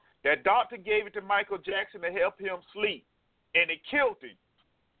 That doctor gave it to Michael Jackson to help him sleep, and it killed him.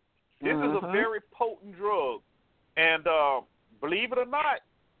 This is a very potent drug, and believe it or not,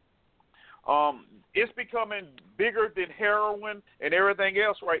 it's becoming bigger than heroin and everything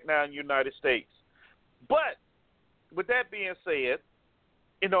else right now in the United States. But with that being said,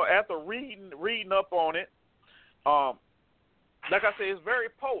 after reading up on it, like I said, it's very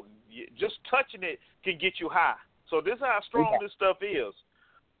potent. Just touching it can get you high. So this is how strong this stuff is.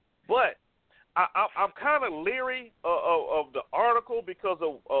 But I'm kind of leery of the article because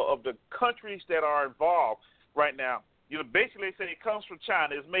of the countries that are involved right now. Basically they say it comes from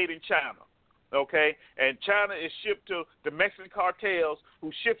China. It's made in China, okay? And China is shipped to the Mexican cartels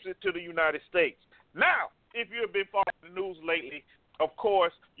who ships it to the United States. Now, if you have been following the news lately, of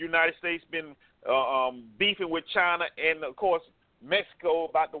course, United States been beefing with China and, of course, Mexico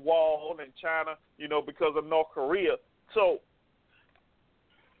about the wall and China, because of North Korea. So,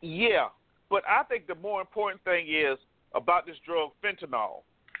 yeah. But I think the more important thing is about this drug fentanyl.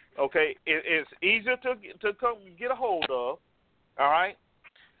 Okay, it's easier to come get a hold of. All right,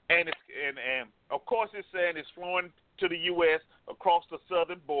 and of course it's saying it's flowing to the U.S. across the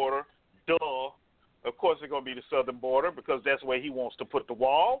southern border. Duh. Of course it's gonna be the southern border because that's where he wants to put the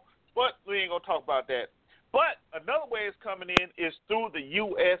wall. But we ain't gonna talk about that. But another way it's coming in is through the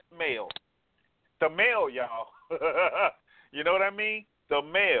U.S. mail. The mail, y'all. You know what I mean? The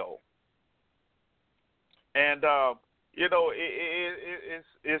mail. And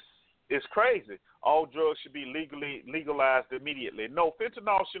it's crazy. All drugs should be legalized immediately. No,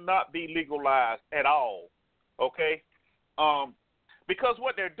 fentanyl should not be legalized at all. Okay, because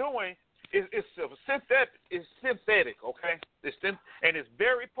what they're doing is synthetic. It's synthetic. Okay, and it's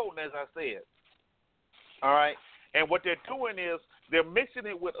very potent, as I said. All right, and what they're doing is they're mixing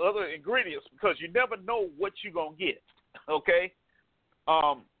it with other ingredients because you never know what you're gonna get. Okay,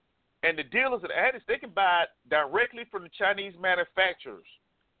 and the dealers and addicts, they can buy it directly from the Chinese manufacturers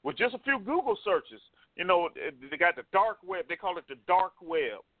with just a few Google searches. They got the dark web. They call it the dark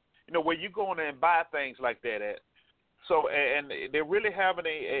web, where you go in there and buy things like that at. So, and they're really having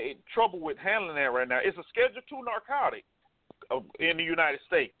a trouble with handling that right now. It's a Schedule 2 narcotic in the United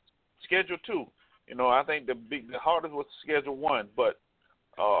States. Schedule 2. I think the hardest was Schedule 1. But,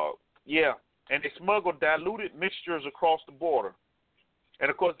 yeah. And they smuggle diluted mixtures across the border. And,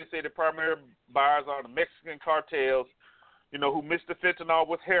 of course, they say the primary buyers are the Mexican cartels, who mix the fentanyl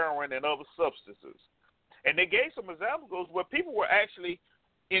with heroin and other substances. And they gave some examples where people were actually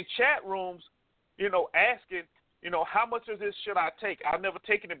in chat rooms, asking, how much of this should I take? I've never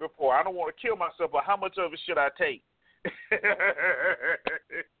taken it before. I don't want to kill myself, but how much of it should I take?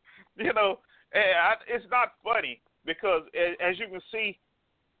 It's not funny because, as you can see,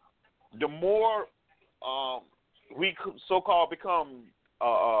 the more we so-called become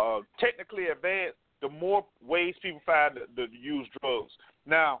technically advanced, the more ways people find to use drugs.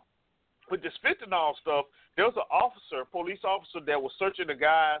 Now, with this fentanyl stuff, there was a police officer that was searching the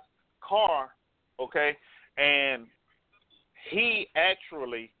guy's car, okay, and he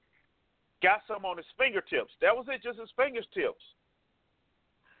actually got some on his fingertips. That was it, just his fingertips.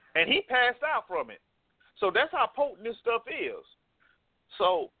 And he passed out from it. So that's how potent this stuff is.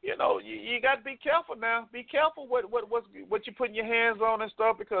 So, you got to be careful now. Be careful what you putting your hands on and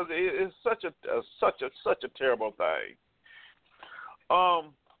stuff because it's such a terrible thing.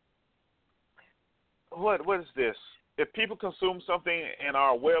 What is this? If people consume something and are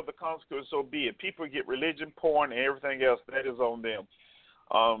aware of the consequences, so be it. People get religion, porn, and everything else. That is on them.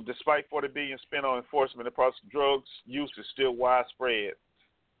 Despite $40 billion spent on enforcement, the process of drugs use is still widespread.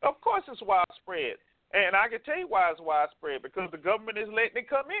 Of course, it's widespread. And I can tell you why it's widespread, because the government is letting it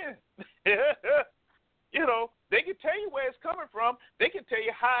come in. They can tell you where it's coming from. They can tell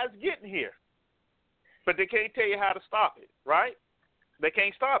you how it's getting here. But they can't tell you how to stop it, right? They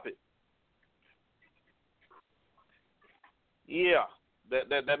can't stop it. Yeah,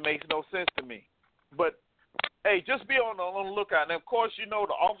 that makes no sense to me. But, hey, just be on the lookout. And, of course, the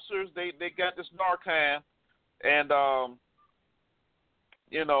officers, they got this Narcan, and,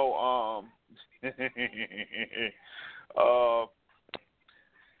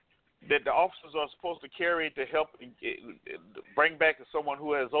 that the officers are supposed to carry it to help bring back someone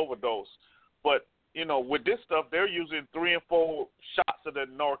who has overdosed. But, with this stuff, they're using 3 and 4 shots of the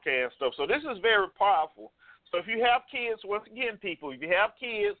Narcan stuff. So this is very powerful. So if you have kids, once again, people, if you have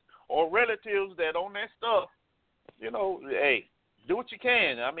kids or relatives that own that stuff, hey, do what you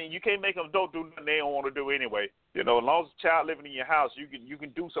can. I mean, you can't make them don't do nothing they don't want to do anyway. As long as the child living in your house, you can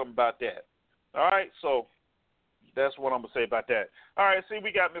do something about that. All right, so that's what I'm going to say about that. All right, see,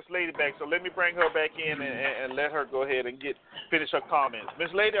 we got Miss Lady back, so let me bring her back in and let her go ahead and finish her comments.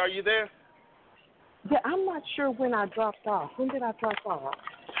 Miss Lady, are you there? Yeah, I'm not sure when I dropped off. When did I drop off?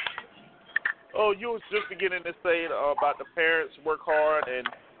 Oh, you was just beginning to say about the parents work hard and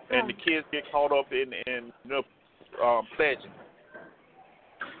the kids get caught up in pledging.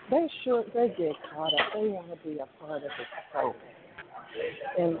 They get caught up. They want to be a part of the program.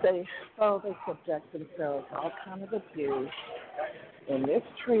 And they subject themselves to all kind of abuse and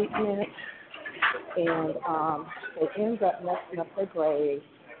mistreatment, and they end up messing up their grades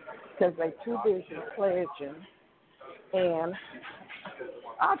because they're too busy pledging. And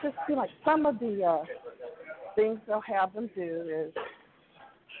I just feel like some of the things they'll have them do is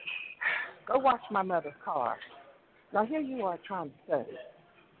go wash my mother's car. Now here you are trying to study,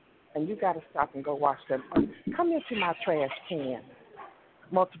 and you got to stop and go wash them. Come into my trash can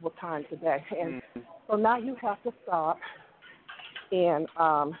multiple times a day. And so now you have to stop, and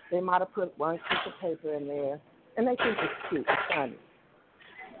they might have put one piece of paper in there, and they think it's cute, it's funny.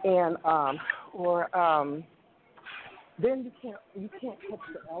 And then you can't catch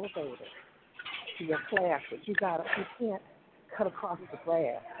the elevator to your classes. You can't cut across the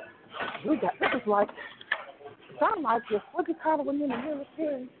grass. This is like, sound like this. What do you call it when you're in the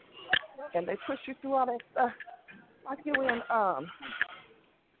military? And they push you through all that stuff, like you're in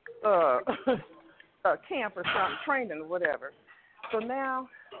camp or something, training or whatever. So now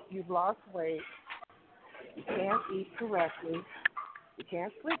you've lost weight. You can't eat correctly. You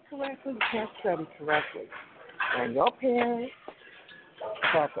can't sleep correctly. You can't study correctly. And your parents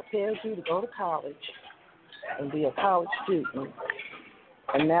have prepared you to go to college and be a college student,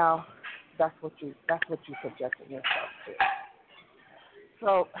 and now that's what you subjected yourself to.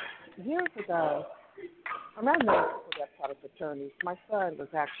 So years ago, I'm not known for that part of fraternities. My son was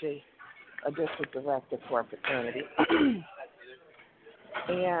actually a district director for a fraternity,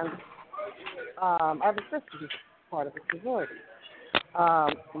 and I have a sister who's part of a sorority.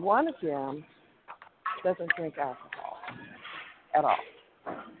 One of them doesn't drink alcohol at all.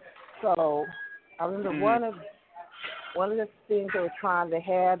 So I remember one of the things they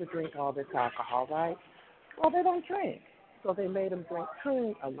had to drink all this alcohol, right? Well, they don't drink. So they made them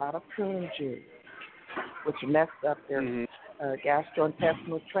drink a lot of prune juice, which messed up their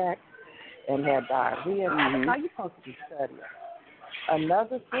gastrointestinal tract and had diarrhea. Now you're supposed to be studying.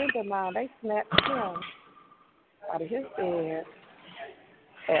 Another friend of mine, they snatched him out of his bed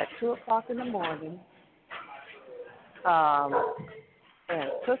at 2 o'clock in the morning, and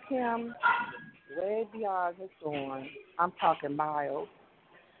took him way beyond his dorm. I'm talking miles.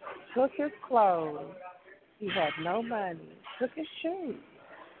 Took his clothes. He had no money. Took his shoes.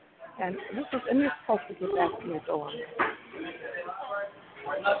 And you're supposed to get back to your dorm.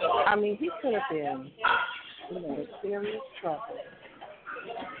 I mean, he could have been in serious trouble.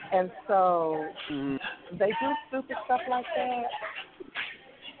 And so they do stupid stuff like that,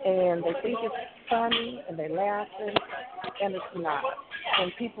 and they think it's funny, and they laughing, and it's not.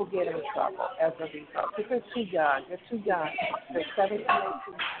 And people get in trouble as a result because they're too young. They're 17, 18, 19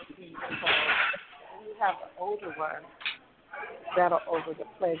 years old. And you have the older ones that are over the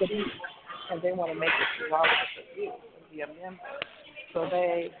place, and they want to make it through all of the abuse and be a member. So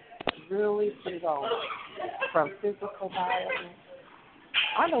they really do on from physical violence.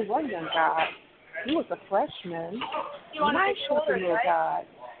 I know one young guy, he was a freshman, nice looking little guy.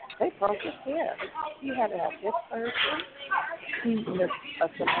 They broke his hip. He had to have hip surgery. He missed a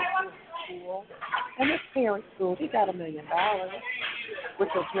semester of school. And his parents' school, he got $1 million, which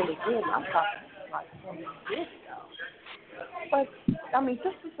was really good. I'm talking like 20 years ago. But, I mean,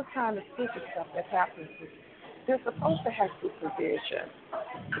 this is the kind of stupid stuff that happens. They're supposed to have supervision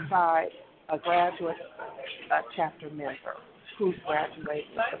by a graduate chapter member who's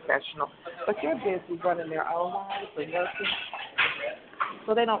graduating professional. But they're busy running their own lives and working.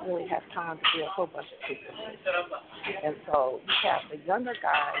 So they don't really have time to do a whole bunch of supervision. And so you have the younger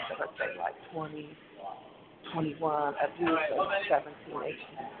guys that are, say, like 20, 21, abusing 17, 18.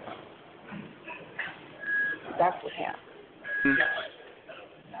 That's what happens.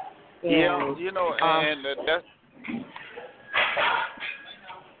 Yeah, you know, and that's...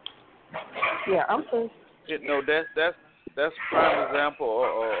 Yeah, I'm saying... You know, that's a prime example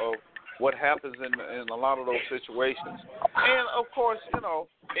of what happens in a lot of those situations. And, of course, you know,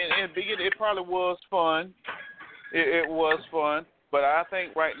 in the beginning, it probably was fun. It was fun. But I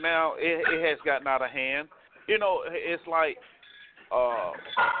think right now it has gotten out of hand. You know, it's like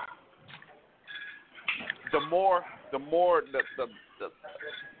the more the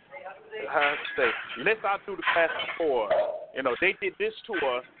how to say, let's not do the class before us. You know, they did this to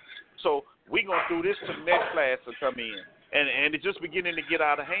us, so we're going to do this to the next class to come in. And it's just beginning to get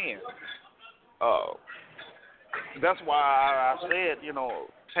out of hand. That's why I said, you know,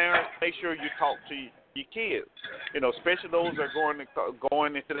 parents, make sure you talk to your kids. Especially those that are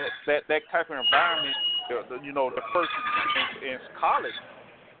going into that type of environment. The first in college.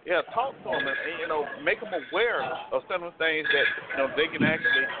 Yeah, talk to them and make them aware of some of the things that they can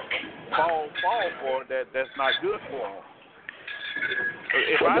actually fall for that's not good for them.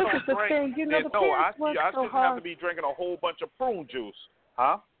 If I don't drink, then no, I shouldn't have to be drinking a whole bunch of prune juice,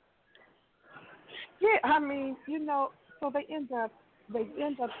 huh? Yeah, I mean, so they end up.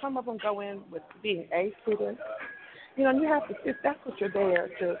 Some of them go in with being A students. You have to. That's what you're there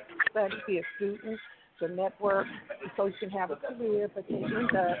to study, be a student, to network, so you can have a career. But they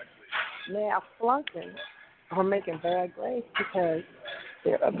end up now flunking or making bad grades because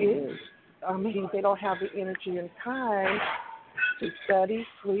they're abused. I mean, they don't have the energy and time to study,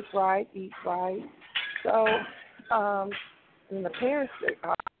 sleep right, eat right. So, and the parents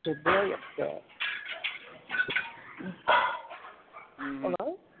are very upset. Mm-hmm.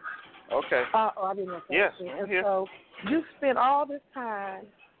 Hello? Okay. I didn't know that. Yes. And so you spend all this time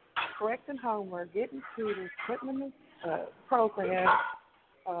correcting homework, getting students, putting them in program,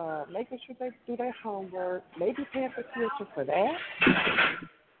 making sure they do their homework, maybe paying for tuition for that.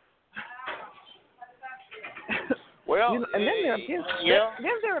 Well, and then they're abusive. Yeah.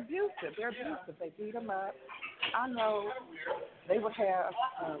 Then they're abusive. They beat them up. I know they would have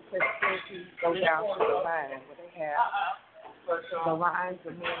kids go down to the line where they have the lines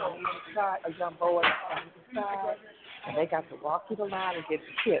of men on either side, a young boy on either side, and they got to walk through the line and get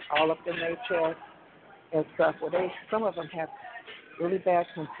the hit all up in their chest and stuff. Some of them have really bad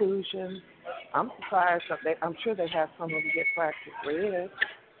contusions. I'm surprised. I'm sure they have some of them get fractured ribs.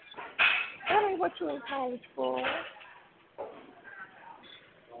 That ain't what you're in college for.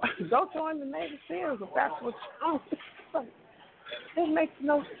 Go join the Navy SEALs if that's what you want. It makes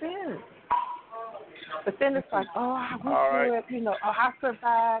no sense. But then it's like, I went through it, I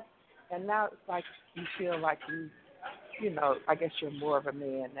survived, and now it's like you feel like I guess you're more of a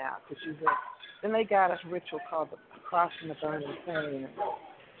man now because you went. Then they got a ritual called the crossing the burning sand,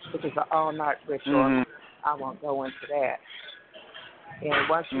 which is an all-night ritual. Mm-hmm. I won't go into that. And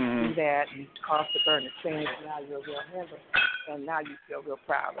once you do that, you cross the burning sand, now you're a real member, and now you feel real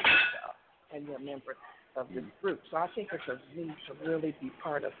proud of yourself, and you're a member of this group. So I think it's a need to really be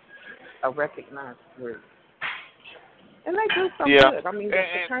part of a recognized group. And they do some good. I mean, the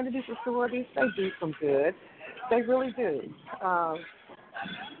fraternities and sororities, they do some good. They really do. For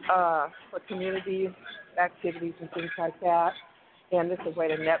community activities and things like that. And it's a way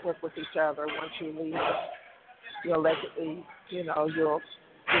to network with each other. Once you leave, you'll be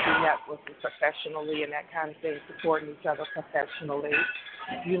networking professionally and that kind of thing, supporting each other professionally,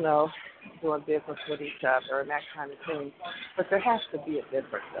 doing business with each other and that kind of thing. But there has to be a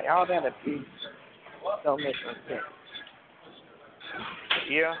difference. All that abuse don't make no sense.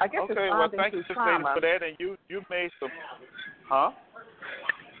 Yeah. I guess okay. Well, thank you for that. And you made some, huh?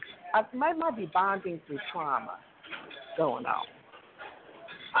 It might be bonding through trauma going on.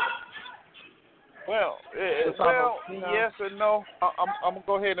 Well, yes and no. I'm gonna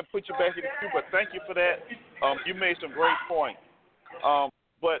go ahead and put you back in the queue, but thank you for that. You made some great points.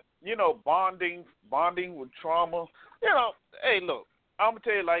 But bonding with trauma. Hey, look, I'm gonna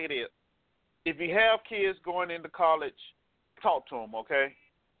tell you like it is. If you have kids going into college, talk to them, okay?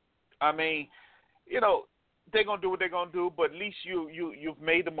 I mean, they're gonna do what they're gonna do, but at least you've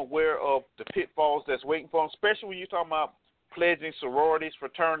made them aware of the pitfalls that's waiting for them, especially when you're talking about pledging sororities,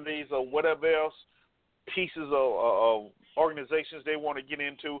 fraternities, or whatever else pieces of organizations they want to get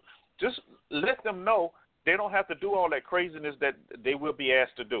into. Just let them know they don't have to do all that craziness that they will be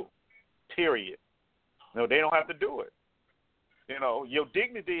asked to do. Period. They don't have to do it. Your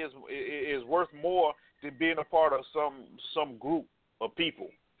dignity is worth more than being a part of some group of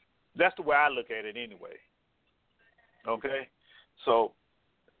people. That's the way I look at it anyway. Okay? So,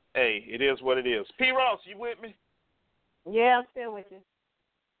 hey, it is what it is. P. Ross, you with me? Yeah, I'm still with you.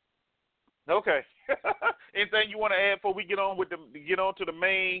 Okay. Anything you want to add before we get on to the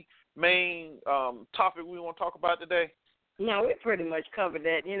main topic we want to talk about today? No, we pretty much covered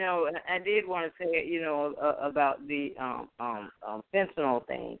that. I did want to say, about the fentanyl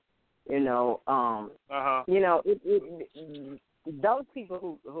thing. Those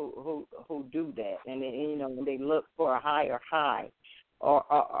people who do that, and when they look for a higher high, or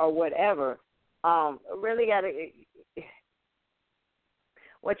whatever, really got to.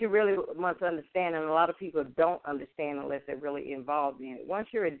 What you really must understand, and a lot of people don't understand unless they're really involved in it.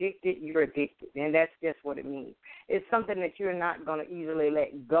 Once you're addicted, and that's just what it means. It's something that you're not going to easily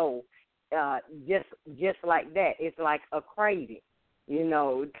let go, just like that. It's like a craving,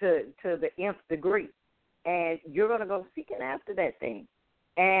 to the nth degree, and you're going to go seeking after that thing,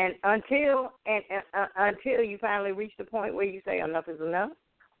 And until you finally reach the point where you say enough is enough,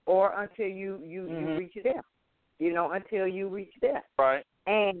 or until you reach there, until you reach there. Right.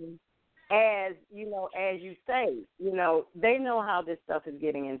 And as you say, they know how this stuff is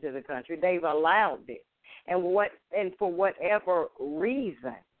getting into the country. They've allowed it, and for whatever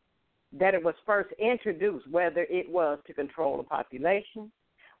reason that it was first introduced, whether it was to control the population,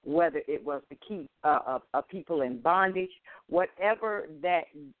 whether it was to keep people in bondage, whatever that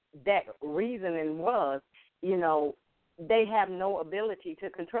reasoning was, they have no ability to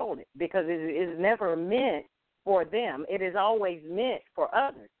control it because it is never meant for them. It is always meant for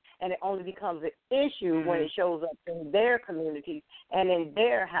others, and it only becomes an issue when it shows up in their communities and in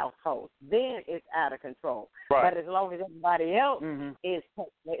their households. Then it's out of control. Right. But as long as everybody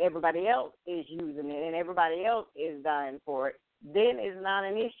else is using it and everybody else is dying for it, then it's not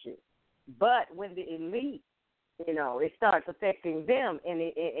an issue. But when the elite, it starts affecting them in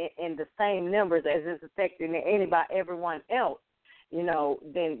the same numbers as it's affecting everyone else,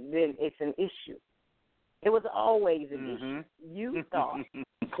 then it's an issue. It was always an issue. You thought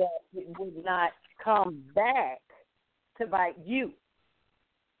that it would not come back to bite you.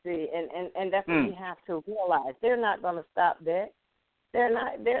 See, and that's what you have to realize. They're not going to stop that. They're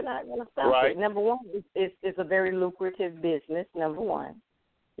not going to stop it. Number one, it's a very lucrative business. Number one,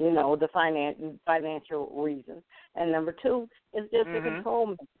 the financial reasons, and number two, it's just a control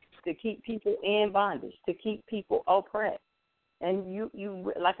mechanism to keep people in bondage, to keep people oppressed. And you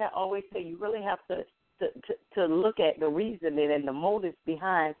like I always say, you really have to look at the reasoning and the motives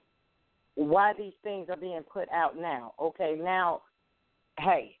behind why these things are being put out now. Okay, now,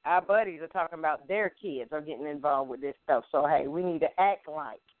 hey, our buddies are talking about their kids are getting involved with this stuff. So, hey, we need to act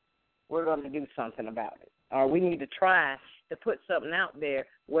like we're going to do something about it. Or we need to try to put something out there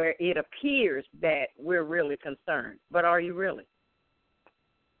where it appears that we're really concerned. But are you really?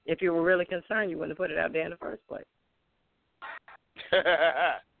 If you were really concerned, you wouldn't have put it out there in the first place.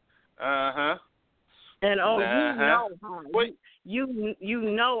 Uh-huh. And you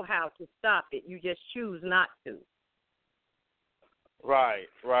know how to stop it. You just choose not to. Right.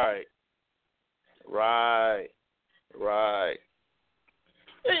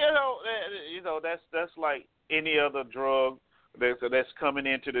 That's like any other drug that's coming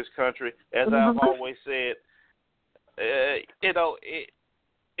into this country. As I've always said,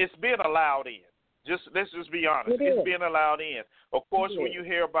 it's being allowed in. Let's just be honest. It's being allowed in. Of course, when you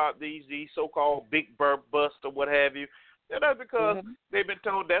hear about these so-called big bird busts or what have you, that's because they've been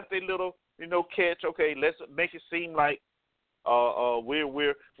told that's their little catch. Okay, let's make it seem like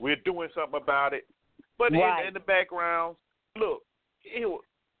we're doing something about it. But in the background, look,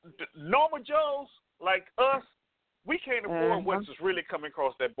 normal Joes like us, we can't afford what's really coming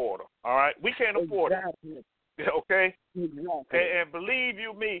across that border. All right, we can't afford it. Okay, and believe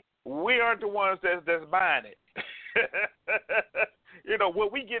you me, we aren't the ones that's buying it.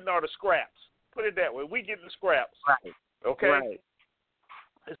 What we getting are the scraps. Put it that way. We getting the scraps. Right. Okay. Right.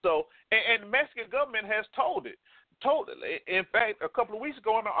 So, and the Mexican government has told it. In fact, a couple of weeks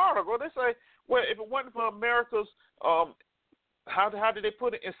ago in the article, they say, well, if it wasn't for America's, how did they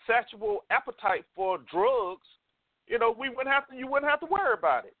put it, insatiable appetite for drugs, you wouldn't have to worry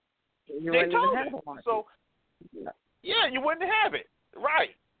about it. They told it. So, yeah, you wouldn't have it.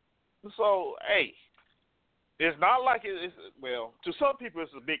 Right. So, hey, it's not like it's, well, to some people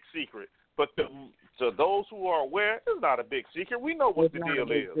it's a big secret, but to those who are aware, it's not a big secret. We know what the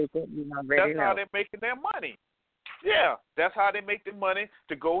deal is. That's how they're making their money. Yeah, that's how they make their money,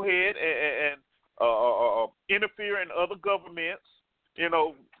 to go ahead and interfere in other governments,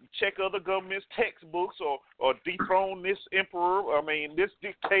 check other governments' textbooks or dethrone this emperor, this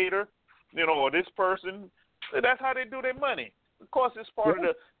dictator, or this person. That's how they do their money. Of course, it's part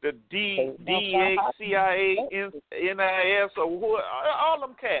of the DEA, CIA, NIS, or all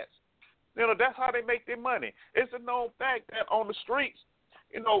them cats. That's how they make their money. It's a known fact that on the streets,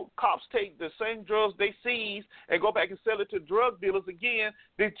 cops take the same drugs they seize and go back and sell it to drug dealers again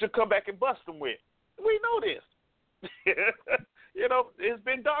to come back and bust them with. We know this. It's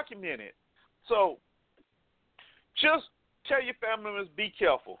been documented. So just tell your family members, be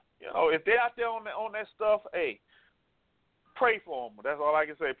careful. If they're out there on that stuff, hey, pray for them. That's all I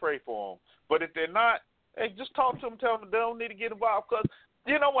can say, pray for them. But if they're not, hey, just talk to them, tell them they don't need to get involved. Because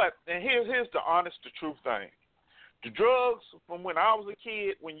you know what? And here's the honest, the truth thing. The drugs from when I was a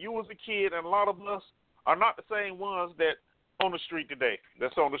kid, when you was a kid, and a lot of us are not the same ones that on the street today.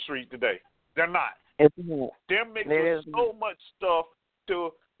 That's on the street today. They're not. They're mixing so much stuff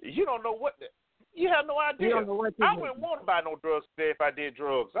to you don't know what. You have no idea. You don't know what I wouldn't want to buy no drugs today if I did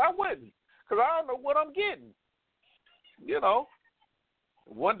drugs. I wouldn't, because I don't know what I'm getting.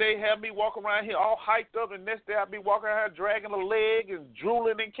 One day have me walk around here all hyped up, and next day I'll be walking around dragging a leg and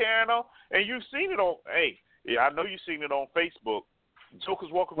drooling and carrying on. And you've seen it on, I know you've seen it on Facebook.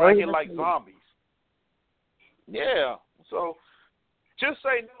 Jokers walking around here like zombies. Yeah, so just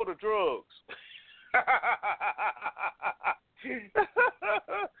say no to drugs.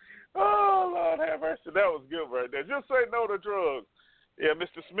 Oh, Lord have mercy. That was good right there. Just say no to drugs. Yeah,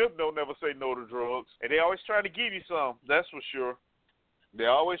 Mr. Smith don't never say no to drugs. And they always trying to give you some, that's for sure. They're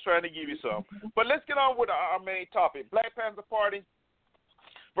always trying to give you some. But let's get on with our main topic. Black Panther Party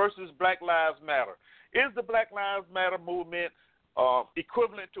versus Black Lives Matter. Is the Black Lives Matter movement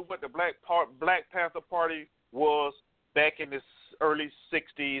equivalent to what the Black Panther Party was back in the early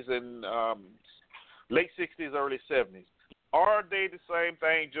 60s and late 60s, early 70s? Are they the same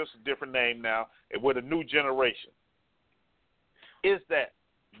thing, just a different name now, with a new generation? Is that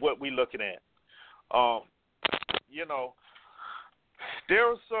what we're looking at? There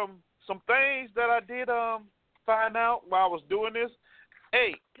are some things that I did find out while I was doing this.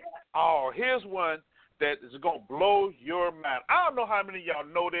 Here's one that is going to blow your mind. I don't know how many of y'all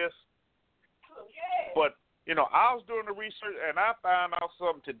know this, but, I was doing the research, and I found out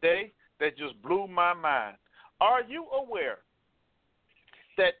something today that just blew my mind. Are you aware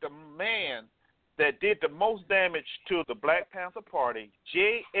that the man that did the most damage to the Black Panther Party,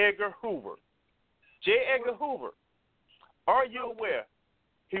 J. Edgar Hoover, are you aware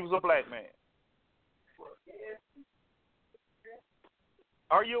he was a black man?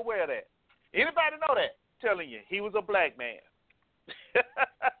 Are you aware of that? Anybody know that? Telling you, he was a black man.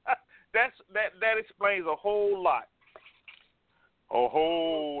 That explains a whole lot. A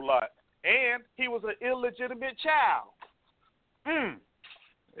whole lot. And he was an illegitimate child.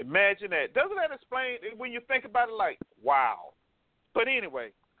 Imagine that. Doesn't that explain, when you think about it, like, wow. But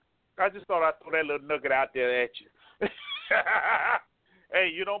anyway, I just thought I'd throw that little nugget out there at you. Hey,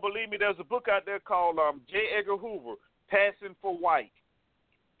 you don't believe me? There's a book out there called J. Edgar Hoover, Passing for White.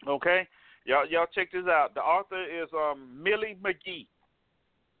 Okay? Y'all check this out. The author is Millie McGee.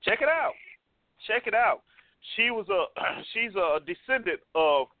 Check it out. She's a descendant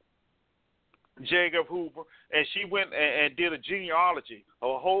of J. Edgar Hoover, and she went and did a genealogy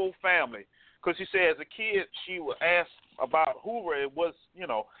of a whole family. Because she said as a kid, she would ask about Hoover. It was,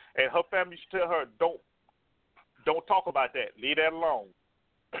 and her family used to tell her, don't talk about that. Leave that alone.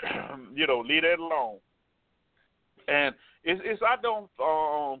 Leave that alone. And it's out there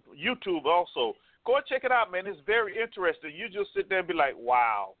on YouTube also. Go and check it out, man. It's very interesting. You just sit there and be like,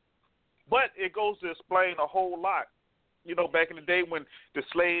 wow. But it goes to explain a whole lot. Back in the day when the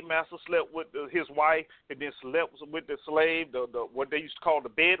slave master slept with his wife and then slept with the slave, the what they used to call the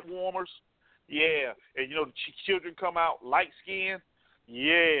bed warmers. Yeah. And, the children come out light-skinned.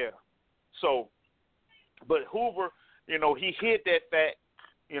 Yeah. So, but Hoover, he hid that fact,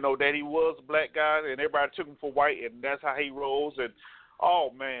 that he was a black guy, and everybody took him for white, and that's how he rose. And,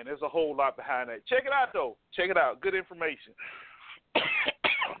 oh, man, there's a whole lot behind that. Check it out, though. Check it out. Good information.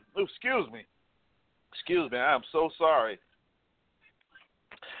 Excuse me, I'm so sorry.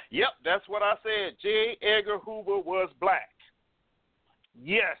 Yep, that's what I said. J. Edgar Hoover was black.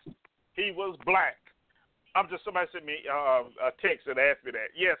 Yes, he was black. Somebody sent me a text and asked me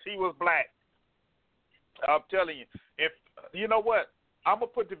that. Yes, he was black. I'm telling you. If you know what, I'm gonna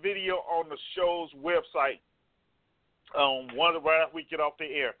put the video on the show's website. Right after we get off the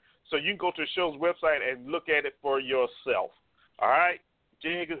air, so you can go to the show's website and look at it for yourself. All right,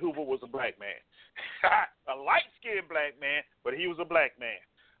 J. Edgar Hoover was a black man, a light-skinned black man, but he was a black man.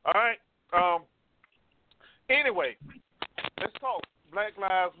 All right. Anyway, let's talk Black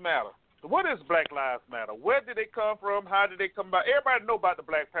Lives Matter. What is Black Lives Matter? Where did they come from? How did they come about? Everybody know about the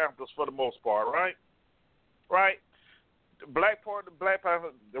Black Panthers for the most part, right? Right. The Black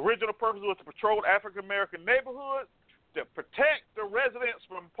Panther. The original purpose was to patrol African American neighborhoods to protect the residents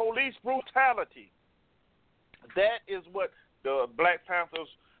from police brutality. That is what the Black Panthers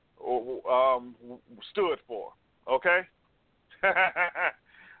stood for. Okay.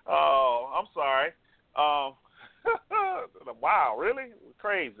 Oh, I'm sorry. Wow, really?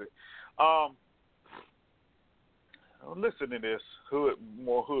 Crazy. Listen to this.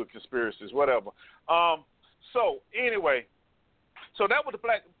 More hood conspiracies, whatever. So, anyway, so that's what the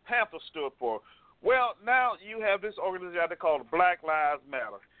Black Panthers stood for. Well, now you have this organization called Black Lives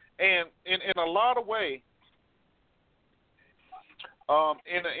Matter. And in a lot of ways,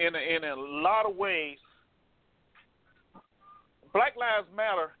 in a lot of ways, Black Lives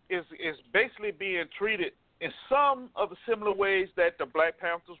Matter is basically being treated in some of the similar ways that the Black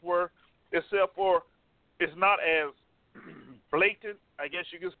Panthers were, except for it's not as blatant, I guess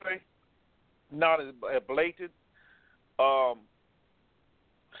you could say, not as blatant.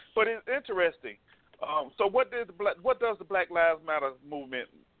 But it's interesting. So what does the Black Lives Matter movement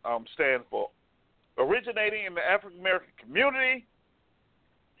stand for? Originating in the African American community,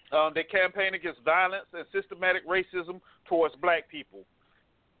 they campaign against violence and systematic racism towards black people.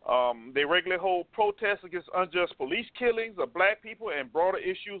 They regularly hold protests against unjust police killings of black people and broader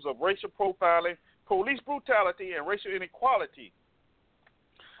issues of racial profiling, police brutality, and racial inequality,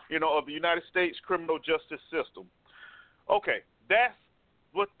 of the United States criminal justice system. Okay, that's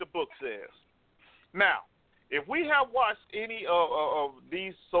what the book says. Now, if we have watched any of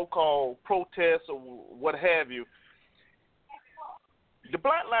these so-called protests or what have you, the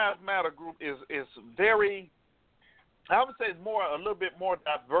Black Lives Matter group is very, I would say, it's a little bit more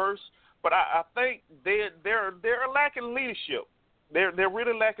diverse, but I think they're lacking leadership. They're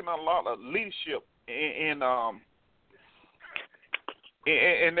really lacking a lot of leadership in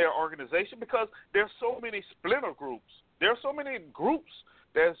their organization because there's so many splinter groups. There are so many groups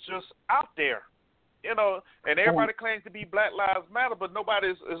that's just out there. And everybody claims to be Black Lives Matter, but nobody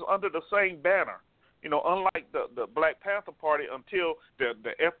is under the same banner. Unlike the Black Panther Party until the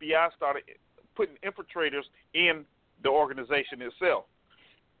FBI started putting infiltrators in the organization itself.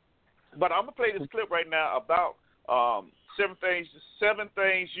 But I'm going to play this clip right now about 7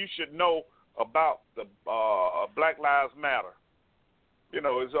 things you should know about the Black Lives Matter.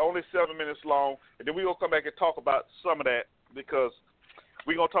 It's only 7 minutes long, and then we're going to come back and talk about some of that because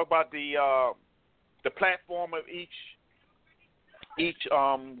we're going to talk about the platform of each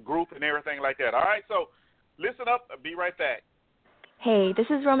group and everything like that. All right, so listen up. I'll be right back. Hey, this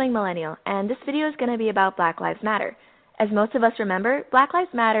is Roaming Millennial, and this video is going to be about Black Lives Matter. As most of us remember, Black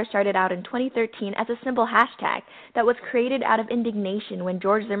Lives Matter started out in 2013 as a simple hashtag that was created out of indignation when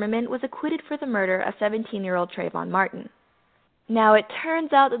George Zimmerman was acquitted for the murder of 17-year-old Trayvon Martin. Now, it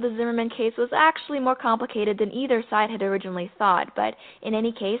turns out that the Zimmerman case was actually more complicated than either side had originally thought, but in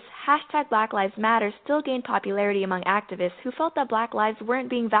any case, hashtag Black Lives Matter still gained popularity among activists who felt that black lives weren't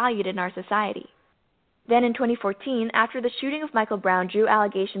being valued in our society. Then in 2014, after the shooting of Michael Brown drew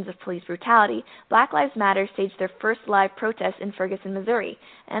allegations of police brutality, Black Lives Matter staged their first live protest in Ferguson, Missouri,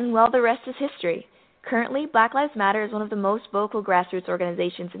 and well, the rest is history. Currently, Black Lives Matter is one of the most vocal grassroots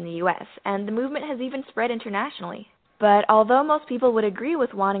organizations in the U.S., and the movement has even spread internationally. But although most people would agree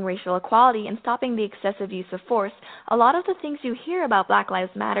with wanting racial equality and stopping the excessive use of force, a lot of the things you hear about Black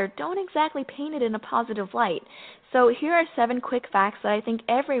Lives Matter don't exactly paint it in a positive light. So here are 7 quick facts that I think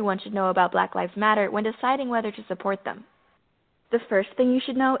everyone should know about Black Lives Matter when deciding whether to support them. The first thing you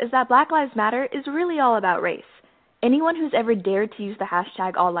should know is that Black Lives Matter is really all about race. Anyone who's ever dared to use the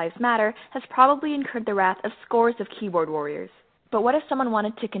hashtag All Lives Matter has probably incurred the wrath of scores of keyboard warriors. But what if someone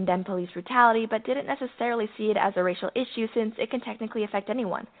wanted to condemn police brutality but didn't necessarily see it as a racial issue since it can technically affect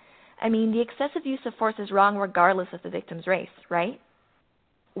anyone? I mean, the excessive use of force is wrong regardless of the victim's race, right?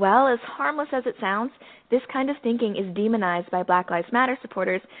 Well, as harmless as it sounds, this kind of thinking is demonized by Black Lives Matter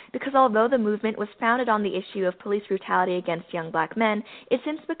supporters because although the movement was founded on the issue of police brutality against young black men, it's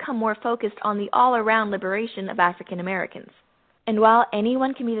since become more focused on the all-around liberation of African Americans. And while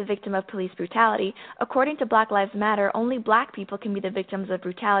anyone can be the victim of police brutality, according to Black Lives Matter, only black people can be the victims of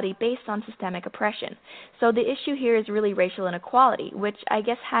brutality based on systemic oppression. So the issue here is really racial inequality, which I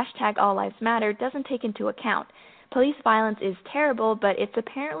guess hashtag All Lives Matter doesn't take into account. Police violence is terrible, but it's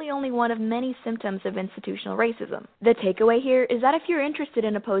apparently only one of many symptoms of institutional racism. The takeaway here is that if you're interested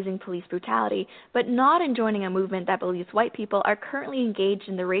in opposing police brutality, but not in joining a movement that believes white people are currently engaged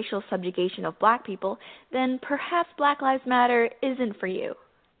in the racial subjugation of black people, then perhaps Black Lives Matter isn't for you.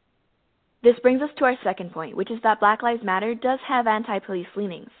 This brings us to our second point, which is that Black Lives Matter does have anti-police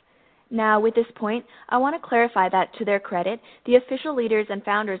leanings. Now, with this point, I want to clarify that, to their credit, the official leaders and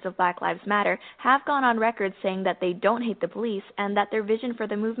founders of Black Lives Matter have gone on record saying that they don't hate the police and that their vision for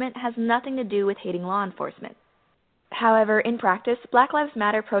the movement has nothing to do with hating law enforcement. However, in practice, Black Lives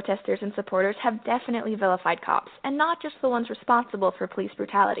Matter protesters and supporters have definitely vilified cops, and not just the ones responsible for police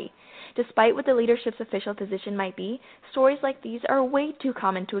brutality. Despite what the leadership's official position might be, stories like these are way too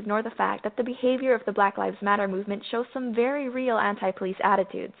common to ignore the fact that the behavior of the Black Lives Matter movement shows some very real anti-police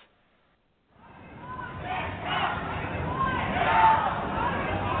attitudes.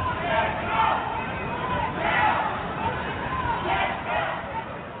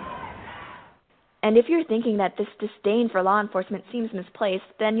 And if you're thinking that this disdain for law enforcement seems misplaced,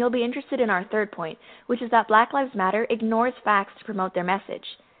 then you'll be interested in our third point, which is that Black Lives Matter ignores facts to promote their message.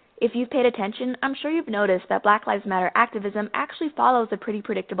 If you've paid attention, I'm sure you've noticed that Black Lives Matter activism actually follows a pretty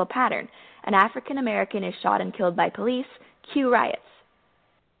predictable pattern. An African American is shot and killed by police, cue riots.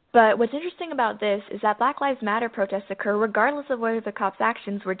 But what's interesting about this is that Black Lives Matter protests occur regardless of whether the cops'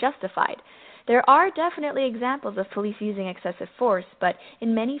 actions were justified. There are definitely examples of police using excessive force, but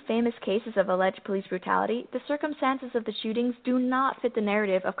in many famous cases of alleged police brutality, the circumstances of the shootings do not fit the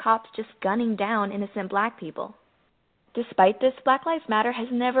narrative of cops just gunning down innocent black people. Despite this, Black Lives Matter has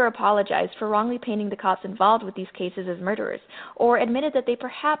never apologized for wrongly painting the cops involved with these cases as murderers, or admitted that they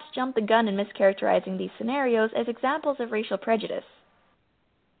perhaps jumped the gun in mischaracterizing these scenarios as examples of racial prejudice.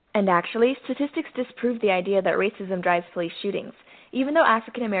 And actually, statistics disprove the idea that racism drives police shootings. Even though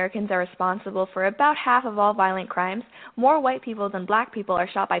African Americans are responsible for about half of all violent crimes, more white people than black people are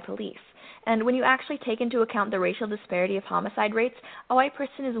shot by police. And when you actually take into account the racial disparity of homicide rates, a white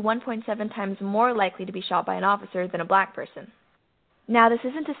person is 1.7 times more likely to be shot by an officer than a black person. Now, this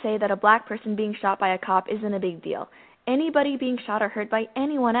isn't to say that a black person being shot by a cop isn't a big deal. Anybody being shot or hurt by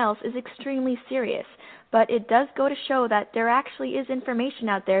anyone else is extremely serious, but it does go to show that there actually is information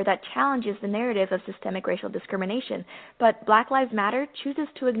out there that challenges the narrative of systemic racial discrimination, but Black Lives Matter chooses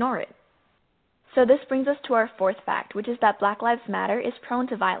to ignore it. So this brings us to our fourth fact, which is that Black Lives Matter is prone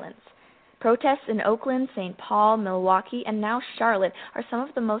to violence. Protests in Oakland, St. Paul, Milwaukee, and now Charlotte are some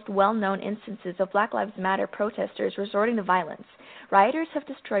of the most well-known instances of Black Lives Matter protesters resorting to violence. Rioters have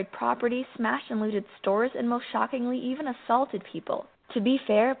destroyed property, smashed and looted stores, and most shockingly, even assaulted people. To be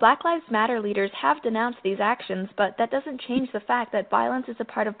fair, Black Lives Matter leaders have denounced these actions, but that doesn't change the fact that violence is a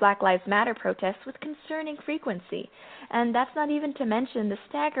part of Black Lives Matter protests with concerning frequency. And that's not even to mention the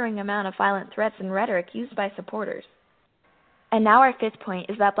staggering amount of violent threats and rhetoric used by supporters. And now our fifth point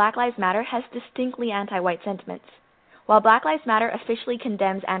is that Black Lives Matter has distinctly anti-white sentiments. While Black Lives Matter officially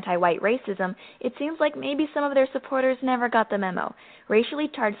condemns anti-white racism, it seems like maybe some of their supporters never got the memo. Racially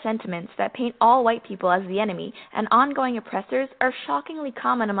charged sentiments that paint all white people as the enemy and ongoing oppressors are shockingly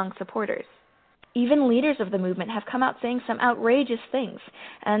common among supporters. Even leaders of the movement have come out saying some outrageous things,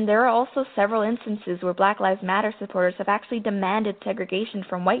 and there are also several instances where Black Lives Matter supporters have actually demanded segregation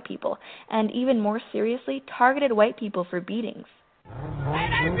from white people, and even more seriously, targeted white people for beatings. Hey,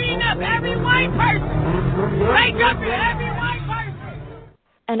 they beating up every white person! Wake up every white person!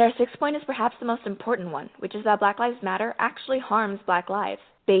 And our sixth point is perhaps the most important one, which is that Black Lives Matter actually harms black lives.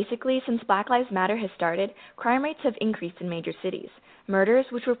 Basically, since Black Lives Matter has started, crime rates have increased in major cities. Murders,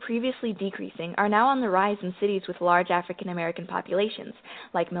 which were previously decreasing, are now on the rise in cities with large African American populations,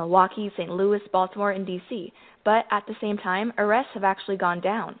 like Milwaukee, St. Louis, Baltimore, and D.C., but at the same time, arrests have actually gone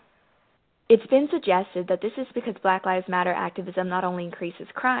down. It's been suggested that this is because Black Lives Matter activism not only increases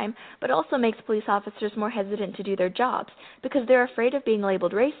crime, but also makes police officers more hesitant to do their jobs, because they're afraid of being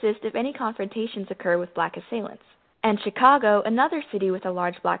labeled racist if any confrontations occur with black assailants. And Chicago, another city with a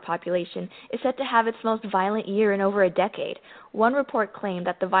large black population, is said to have its most violent year in over a decade. One report claimed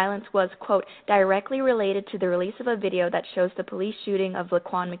that the violence was, quote, directly related to the release of a video that shows the police shooting of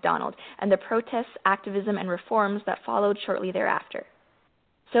Laquan McDonald and the protests, activism, and reforms that followed shortly thereafter.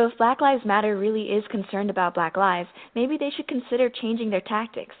 So if Black Lives Matter really is concerned about black lives, maybe they should consider changing their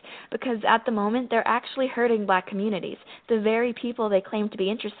tactics, because at the moment they're actually hurting black communities, the very people they claim to be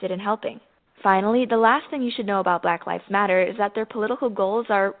interested in helping. Finally, the last thing you should know about Black Lives Matter is that their political goals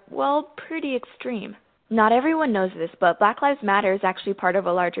are, well, pretty extreme. Not everyone knows this, but Black Lives Matter is actually part of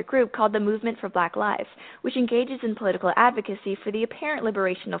a larger group called the Movement for Black Lives, which engages in political advocacy for the apparent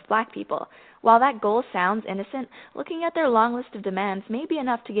liberation of black people. While that goal sounds innocent, looking at their long list of demands may be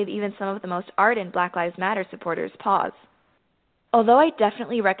enough to give even some of the most ardent Black Lives Matter supporters pause. Although I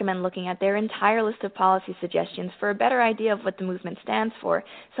definitely recommend looking at their entire list of policy suggestions for a better idea of what the movement stands for,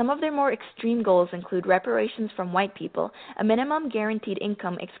 some of their more extreme goals include reparations from white people, a minimum guaranteed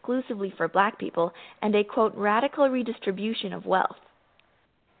income exclusively for black people, and a, quote, radical redistribution of wealth.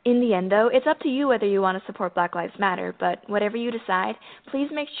 In the end, though, it's up to you whether you want to support Black Lives Matter, but whatever you decide, please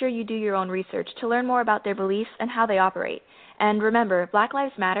make sure you do your own research to learn more about their beliefs and how they operate. And remember, Black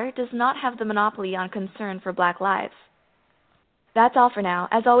Lives Matter does not have the monopoly on concern for black lives. That's all for now.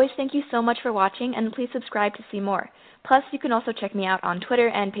 As always, thank you so much for watching, and please subscribe to see more. Plus, you can also check me out on Twitter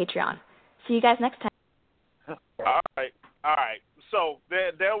and Patreon. See you guys next time. All right. So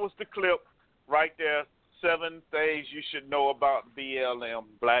there was the clip right there. 7 things you should know about BLM,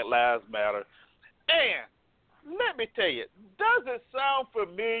 Black Lives Matter. And let me tell you, does it sound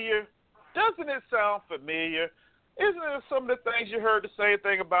familiar? Doesn't it sound familiar? Isn't it some of the things you heard the same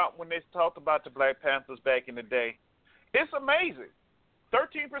thing about when they talked about the Black Panthers back in the day? It's amazing.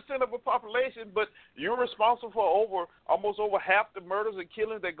 13% of a population, but you're responsible for almost over half the murders and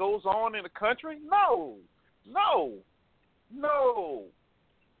killings that goes on in the country? No.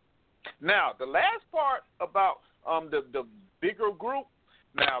 Now, the last part about the bigger group,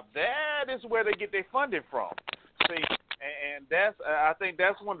 now that is where they get their funding from. See, and I think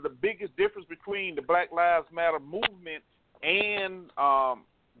that's one of the biggest difference between the Black Lives Matter movement and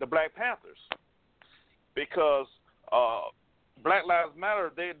the Black Panthers because Black Lives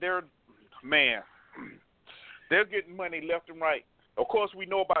Matter, they're getting money left and right. Of course, we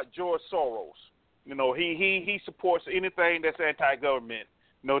know about George Soros. You know, he supports anything that's anti-government.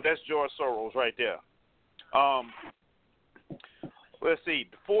 You know, that's George Soros right there. Let's see,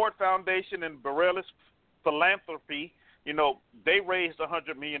 the Ford Foundation and Bareilles Philanthropy, you know, they raised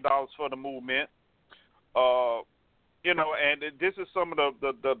 $100 million for the movement. You know, and this is some of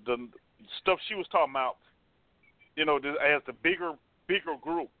the stuff she was talking about, you know, as the bigger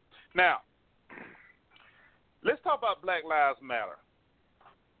group. Now, let's talk about Black Lives Matter.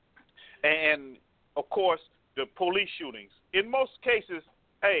 And, of course, the police shootings. In most cases,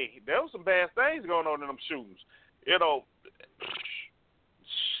 hey, there was some bad things going on in them shootings. You know,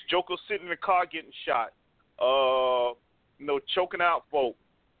 Joker sitting in the car getting shot. You know, choking out folk.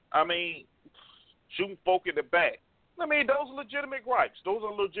 I mean, shooting folk in the back. I mean, those are legitimate gripes.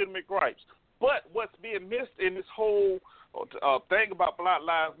 But what's being missed in this whole thing about Black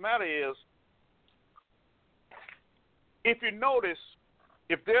Lives Matter is, if you notice,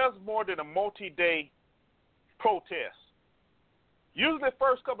 if there's more than a multi-day protest, usually the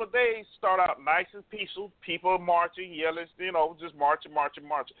first couple of days start out nice and peaceful. People are marching, yelling, you know, just marching.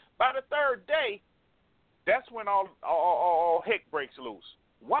 By the third day, that's when all heck breaks loose.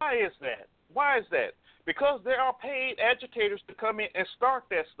 Why is that? Because there are paid agitators to come in and start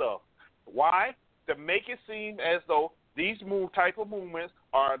that stuff. Why? To make it seem as though these type of movements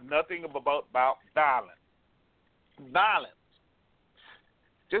are nothing about violence.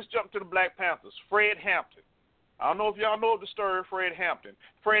 Just jump to the Black Panthers. Fred Hampton. I don't know if y'all know the story of Fred Hampton.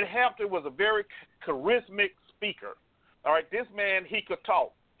 Fred Hampton was a very charismatic speaker. All right, this man, he could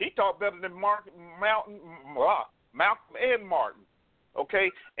talk. He talked better than Malcolm and Martin.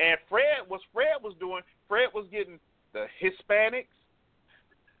 Okay, and Fred was getting the Hispanics,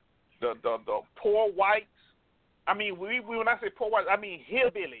 the poor whites. I mean, when I say poor whites, I mean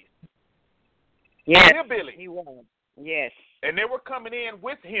hillbillies. Yes, hillbillies. he was. Yes. And they were coming in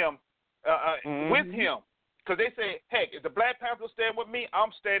with him, because they said, heck, if the Black Panthers stand with me,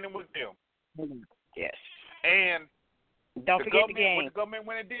 I'm standing with them. Yes. And don't forget the game. What the government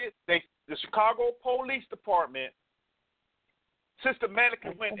when it did, the Chicago Police Department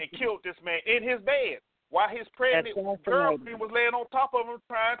systematically went and killed this man in his bed while his pregnant girlfriend was laying on top of him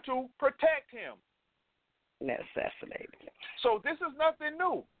trying to protect him. That's fascinating. So this is nothing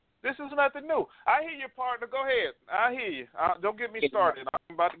new. I hear you, partner. Go ahead. I hear you. Don't get me started.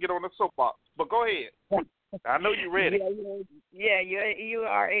 I'm about to get on the soapbox. But go ahead. I know you're ready. You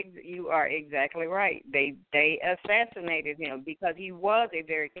are exactly right. They assassinated him because he was a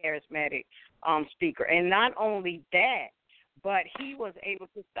very charismatic speaker, and not only that, but he was able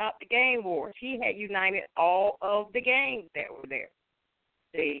to stop the gang wars. He had united all of the gangs that were there.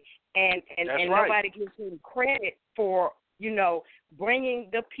 See, and right. Nobody gives him credit for, you know, bringing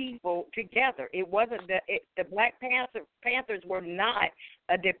the people together. It wasn't the Black Panthers were not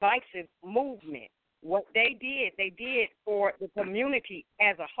a divisive movement. What they did for the community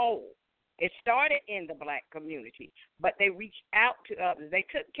as a whole. It started in the black community, but they reached out to others. They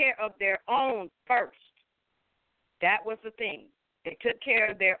took care of their own first. That was the thing. They took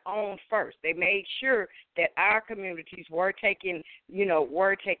care of their own first. They made sure that our communities were taken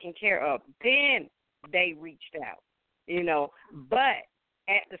care of. Then they reached out, you know. But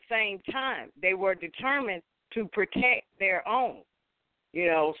at the same time, they were determined to protect their own, you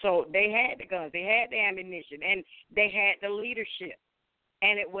know. So they had the guns, they had the ammunition, and they had the leadership.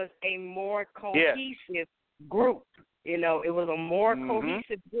 And it was a more cohesive group, you know. It was a more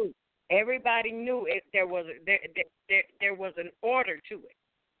cohesive group. Everybody knew there was an order to it,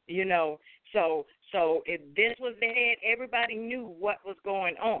 you know. So if this was the head, everybody knew what was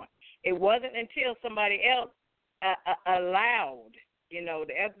going on. It wasn't until somebody else allowed, you know,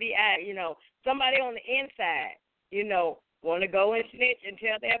 the FBI, you know, somebody on the inside, you know, want to go and snitch and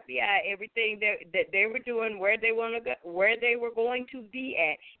tell the FBI everything that they were doing, where they want to go, where they were going to be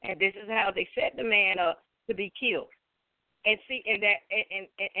at, and this is how they set the man up to be killed. And see,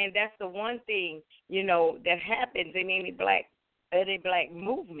 and that's the one thing, you know, that happens in any black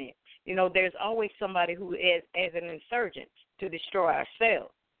movement. You know, there's always somebody who is as an insurgent to destroy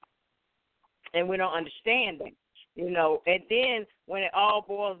ourselves, and we don't understand that, you know. And then when it all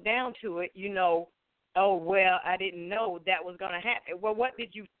boils down to it, you know, oh, well, I didn't know that was going to happen. Well, what did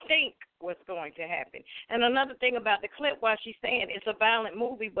you think was going to happen? And another thing about the clip, while she's saying it's a violent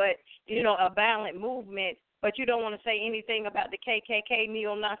movie, but, you know, a violent movement, but you don't want to say anything about the KKK,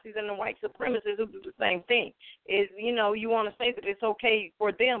 neo-Nazis, and the white supremacists who do the same thing. Is, you know, you want to say that it's okay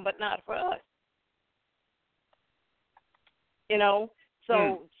for them, but not for us. You know,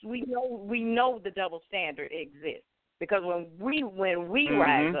 So we know the double standard exists, because when we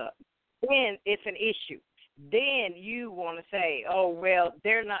rise up, then it's an issue. Then you want to say, oh, well,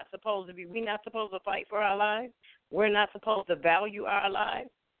 we're not supposed to fight for our lives. We're not supposed to value our lives.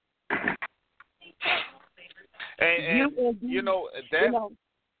 And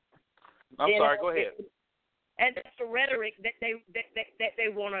I'm sorry, go ahead. And that's the rhetoric that they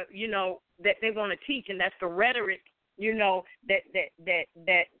want to teach, and that's the rhetoric, that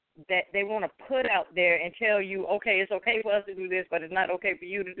they want to put out there and tell you, okay, it's okay for us to do this, but it's not okay for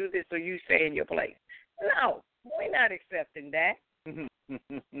you to do this, so you stay in your place. No, we're not accepting that. It's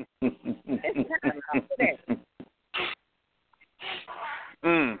time out for that.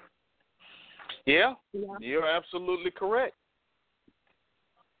 Yeah, you're absolutely correct.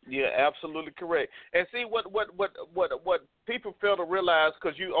 You're absolutely correct. And see what people fail to realize,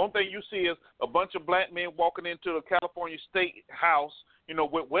 because only thing you see is a bunch of black men walking into the California State House,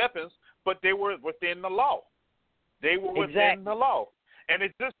 with weapons, but they were within the law. They were within the law, and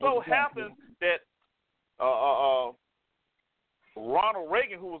it just so happened that Ronald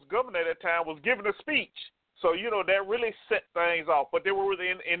Reagan, who was governor at that time, was giving a speech. So that really set things off. But they were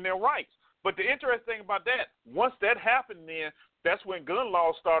in their rights. But the interesting thing about that, once that happened, then that's when gun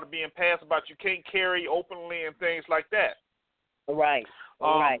laws started being passed about you can't carry openly and things like that. Right.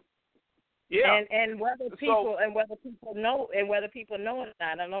 Right. Yeah. And whether people know or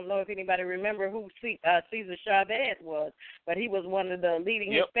not, I don't know if anybody remember who Cesar Chavez was, but he was one of the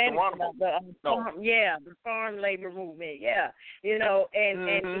leading Hispanics about the farm labor movement. Yeah,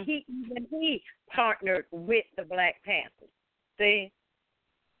 and he partnered with the Black Panthers. See.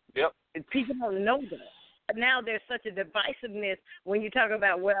 Yep. People don't know that. But now there's such a divisiveness when you talk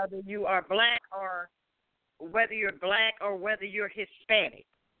about whether you are black or whether you're Hispanic.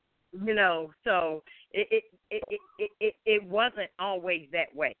 So it wasn't always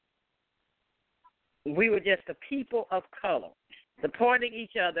that way. We were just a people of color supporting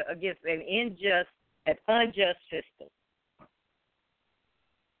each other against an unjust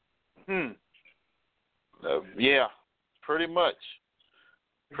system. Yeah, pretty much.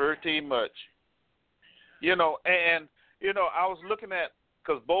 Pretty much. And I was looking at,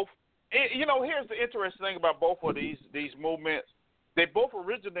 because both, here's the interesting thing about both of these movements. They both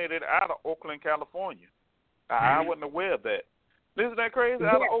originated out of Oakland, California. I wasn't aware of that. Isn't that crazy?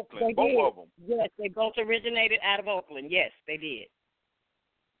 Out of Oakland, both of them. Yes, they both originated out of Oakland. Yes, they did.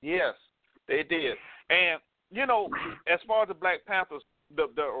 Yes, they did. And, as far as the Black Panthers, the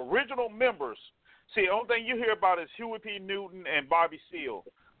original members, see, the only thing you hear about is Huey P. Newton and Bobby Seale.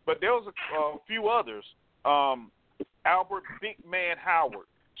 But there was a few others. Albert Big Man Howard,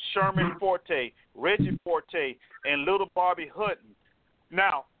 Sherman Forte, Reggie Forte, and Little Bobby Hutton.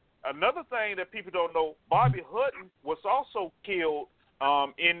 Now, another thing that people don't know, Bobby Hutton was also killed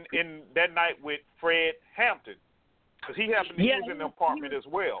in that night with Fred Hampton, because he happened to use in the apartment as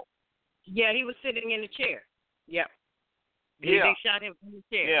well. Yeah, he was sitting in the chair. Yeah. Yeah. They shot him in the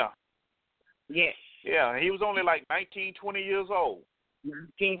chair. Yeah. Yes. Yeah, he was only like 19, 20 years old.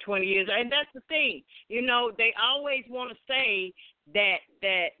 19, 20 years. And that's the thing. They always want to say that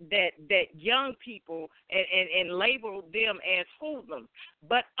young people and label them as hoodlums.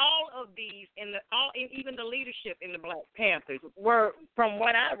 But all of these and even the leadership in the Black Panthers were, from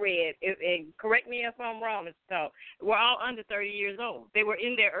what I read, and correct me if I'm wrong, were all under 30 years old. They were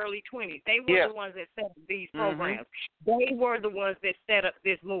in their early 20s. They were the ones that set up these programs. They were the ones that set up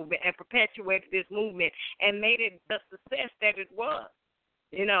this movement and perpetuated this movement and made it the success that it was.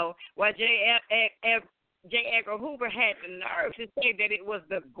 While J. Edgar Hoover had the nerve to say that it was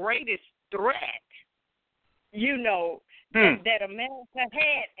the greatest threat, that America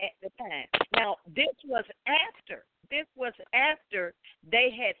had at the time. Now, this was after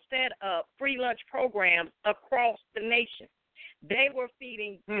they had set up free lunch programs across the nation. They were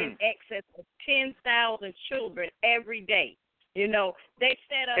feeding in excess of 10,000 children every day. They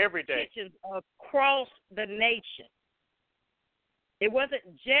set up kitchens across the nation. It wasn't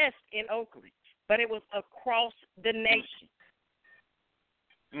just in Oakland, but it was across the nation.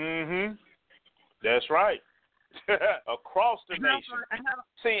 That's right. Across the nation.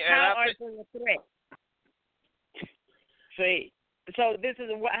 How are they a threat? See, so this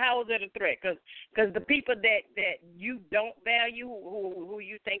is how is it a threat? Because the people that you don't value, who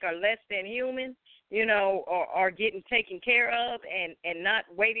you think are less than human, are getting taken care of and not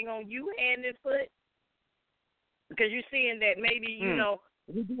waiting on you hand and foot. Because you're seeing that maybe,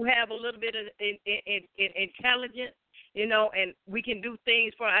 we do have a little bit of intelligence, and we can do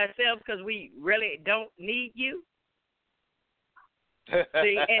things for ourselves because we really don't need you.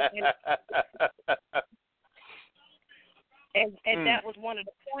 See, And that was one of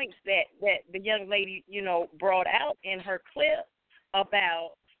the points that the young lady, brought out in her clip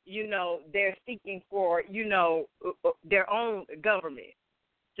about, they're seeking for, their own government.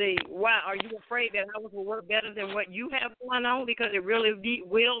 See, why are you afraid that ours will work better than what you have going on? Because it really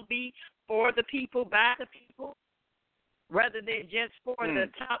will be for the people, by the people, rather than just for the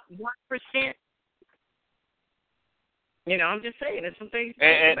top 1%. I'm just saying, there's some things to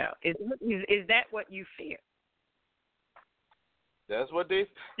think about. Is that what you fear? That's what they.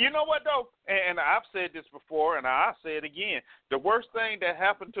 You know what though, and I've said this before, and I say it again. The worst thing that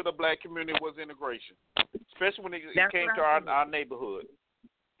happened to the black community was integration, especially when it came to our neighborhood.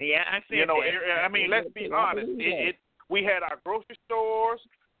 Yeah, I said that. I mean, let's be honest. We had our grocery stores,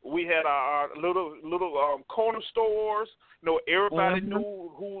 we had our little corner stores. Everybody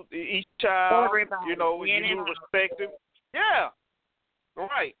knew who each child. Everybody. You knew respected. Yeah,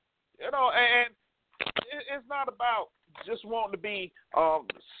 right. And it's not about just wanting to be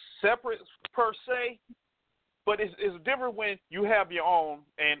separate per se, but it's different when you have your own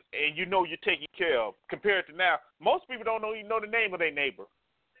and you're taken care of compared to now. Most people don't even know the name of their neighbor.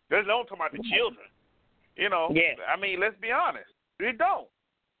 They don't talk about the children. Yeah. I mean, let's be honest, they don't.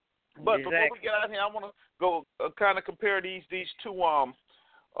 But before we get out of here, I want to go kind of compare these two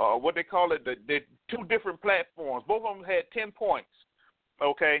what they call it, the two different platforms. Both of them had 10 points.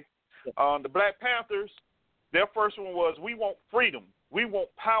 Okay, the Black Panthers. Their first one was, we want freedom. We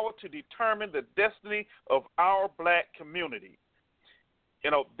want power to determine the destiny of our black community.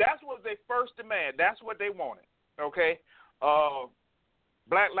 That's what they first demand. That's what they wanted, okay?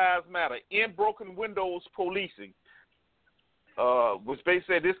 Black Lives Matter, end broken windows policing, which they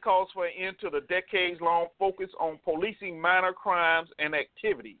said this calls for an end to the decades-long focus on policing minor crimes and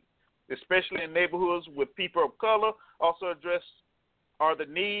activities, especially in neighborhoods with people of color. Also address the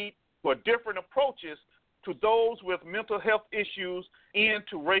need for different approaches to those with mental health issues and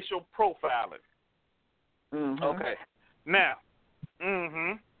to racial profiling. Mm-hmm. Okay. Now,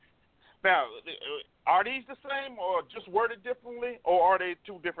 now, are these the same or just worded differently, or are they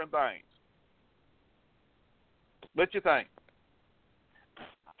two different things? What you think?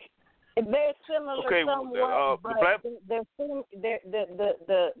 They're similar somewhat, but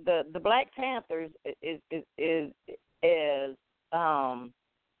the Black Panthers is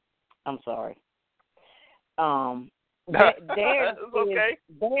I'm sorry.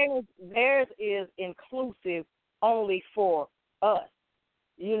 Theirs is inclusive only for us.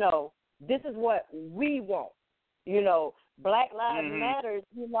 This is what we want. Black Lives Matter,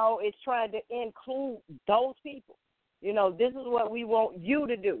 is trying to include those people. This is what we want you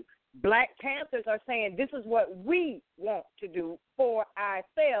to do. Black Panthers are saying this is what we want to do for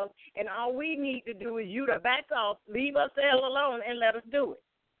ourselves, and all we need to do is you to back off, leave us the hell alone, and let us do it.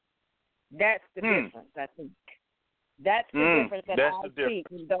 That's the difference, I think. That's the difference that I see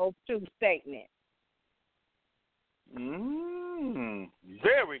in those two statements.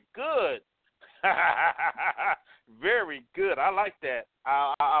 Very good. Very good. I like that.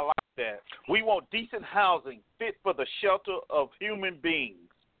 I like that. We want decent housing fit for the shelter of human beings.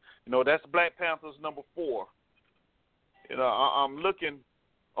 That's Black Panthers number 4. I'm looking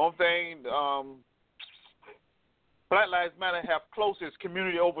on thing. Black Lives Matter have closest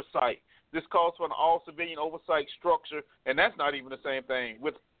community oversight. This calls for an all-civilian oversight structure, and that's not even the same thing.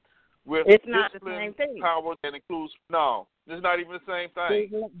 With it's not the same thing. Power that includes it's not even the same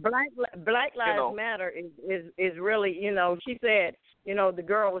thing. Black Lives Matter is really, she said, the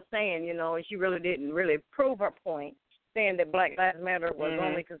girl was saying, and she really didn't really prove her point, saying that Black Lives Matter was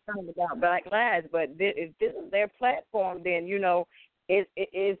only concerned about black lives, but if this is their platform, then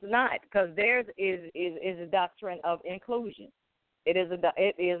it's not, because theirs is a doctrine of inclusion. It is a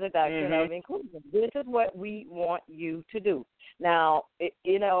doctrine of inclusion. This is what we want you to do. Now,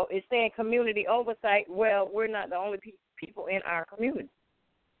 it's saying community oversight. Well, we're not the only people in our community.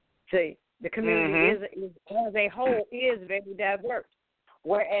 See, the community is as a whole is very diverse.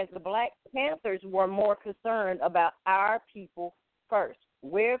 Whereas the Black Panthers were more concerned about our people first.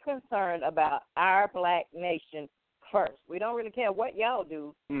 We're concerned about our black nation first. We don't really care what y'all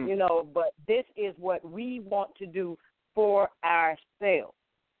do, but this is what we want to do for ourselves.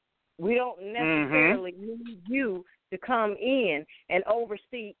 We don't necessarily need you to come in and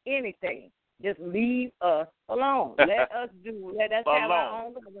oversee anything. Just leave us alone. Let us have our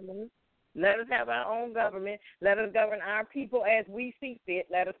own government. Let us have our own government. Let us govern our people as we see fit.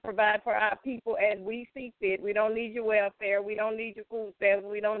 Let us provide for our people as we see fit. We don't need your welfare. We don't need your food stamps.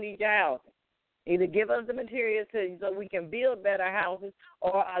 We don't need your housing. Either give us the materials so we can build better houses,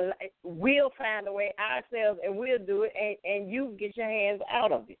 or we'll find a way ourselves and we'll do it, and you get your hands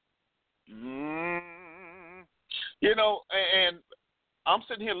out of it. You know, and I'm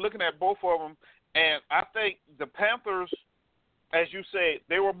sitting here looking at both of them, and I think the Panthers, as you said,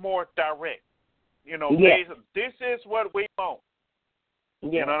 they were more direct. You know, this is what we want.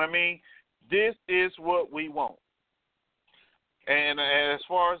 You know what I mean? This is what we want. And as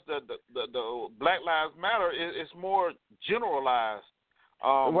far as the Black Lives Matter, it's more generalized.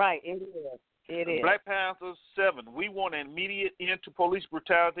 Right, it is. It is. Black Panthers 7. We want an immediate end to police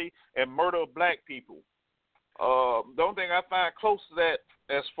brutality and murder of black people. The only thing I find close to that,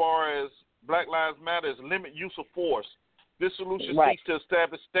 as far as Black Lives Matter, is limit use of force. This solution seeks to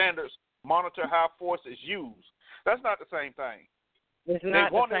establish standards, monitor how force is used. That's not the same thing. It's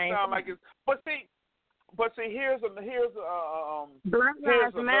not the same. Sound like it's, but see, here's Black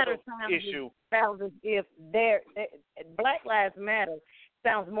Lives Matter issue. Sounds as if Black Lives Matter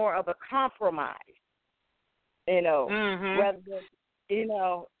sounds more of a compromise, you know,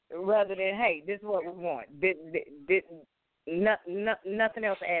 rather than hey, this is what we want. Nothing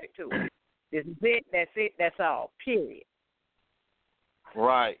else added to it. This is it. That's it. That's all. Period.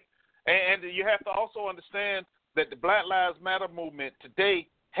 Right, and you have to also understand that the Black Lives Matter movement today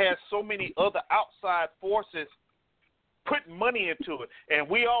has so many other outside forces putting money into it. And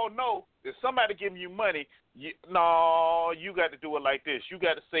we all know if somebody giving you money, you got to do it like this. You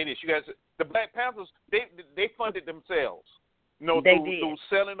got to say this. The Black Panthers, they funded themselves. You know, through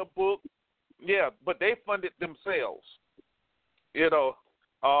selling a book. Yeah, but they funded themselves. You know,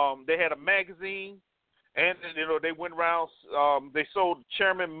 they had a magazine, and you know they went around. They sold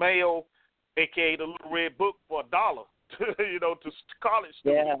Chairman Mayo, aka the Little Red Book, for $1. You know, to college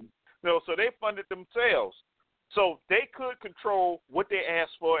students. You know, so they funded themselves. So they could control what they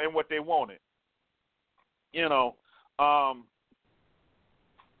asked for and what they wanted. You know,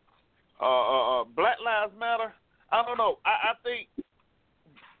 Black Lives Matter, I don't know. I think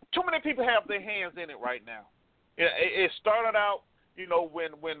too many people have their hands in it right now. It started out, you know,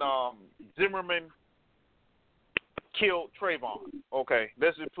 when Zimmerman killed Trayvon. Okay,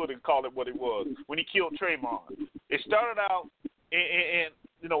 let's just call it what it was. When he killed Trayvon, it started out in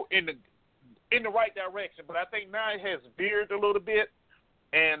the right direction, but I think now it has veered a little bit,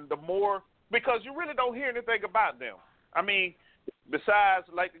 and the more because you really don't hear anything about them. I mean, besides,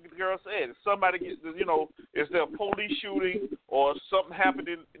 like the girl said, if somebody gets, you know, is there a police shooting or something happened,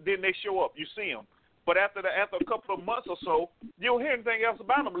 then they show up. You see them, but after a couple of months or so, you don't hear anything else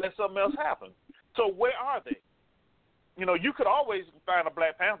about them unless something else happens. So where are they? You know, you could always find a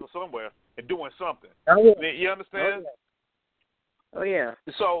Black Panther somewhere and doing something. Oh, yeah. You understand? Oh, yeah.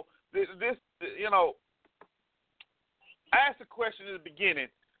 So this, you know, I asked the question in the beginning,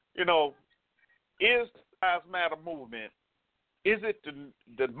 you know, is the Lives Matter movement, is it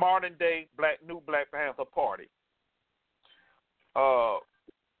the modern day new Black Panther Party?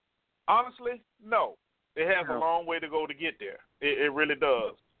 Honestly, no. It has a long way to go to get there. It really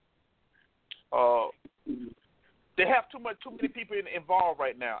does. They have too many people involved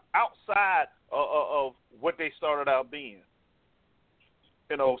right now outside of what they started out being.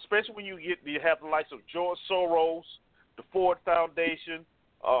 You know, especially when you have the likes of George Soros, the Ford Foundation.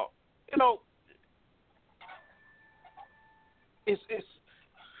 You know, it's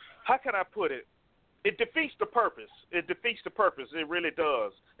how can I put it? It defeats the purpose. It defeats the purpose. It really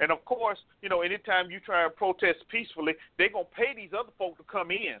does. And of course, you know, anytime you try and protest peacefully, they're gonna pay these other folks to come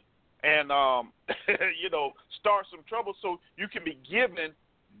in and you know, start some trouble so you can be given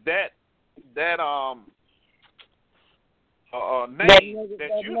that name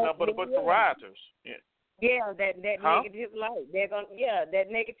that you know, but the rioters. Yeah, that negative light. They're gonna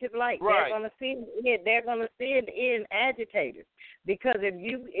that negative light. Right. They're gonna send in agitators because if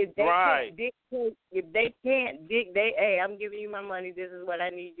they can't dictate, hey, I'm giving you my money. This is what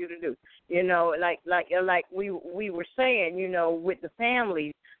I need you to do. You know, like we were saying, you know, with the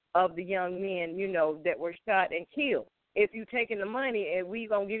families of the young men, you know, that were shot and killed. If you taking the money and we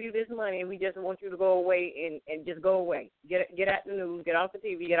gonna give you this money and we just want you to go away and just go away, get out the news, get off the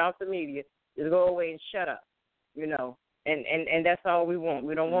TV, get off the media. Just go away and shut up, you know, and that's all we want.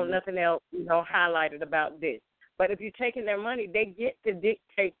 We don't want nothing else, you know, highlighted about this. But if you're taking their money, they get to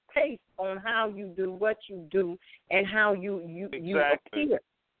dictate pace on how you do what you do and how you appear.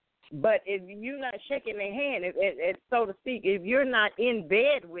 But if you're not shaking their hand, so to speak, if you're not in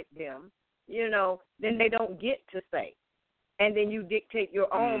bed with them, you know, then they don't get to say. And then you dictate your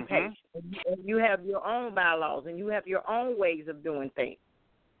own pace. And you have your own bylaws and you have your own ways of doing things.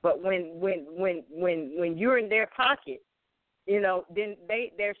 But when you're in their pocket, you know, then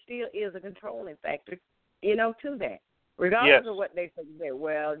there still is a controlling factor, you know, to that. Regardless of what they say,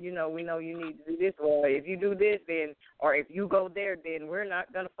 well, you know, we know you need to do this, or if you do this, then, or if you go there, then we're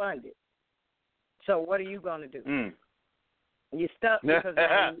not going to fund it. So what are you going to do? You're stuck because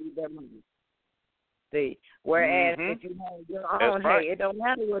now you need that money. See, whereas if you have your own, hey, it don't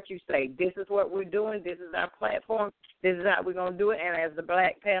matter what you say. This is what we're doing. This is our platform. This is how we're going to do it. And as the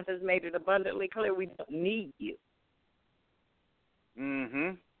Black Panthers made it abundantly clear, we don't need you.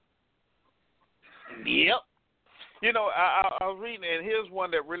 Yep. You know, I was reading, and here's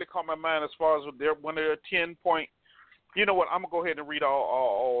one that really caught my mind as far as one of their 10-point. You know what? I'm gonna go ahead and read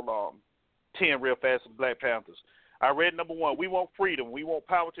all 10 real fast of Black Panthers. I read number 1. We want freedom. We want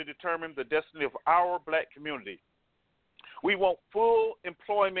power to determine the destiny of our Black community. We want full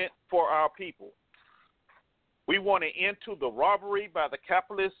employment for our people. We want an end to the robbery by the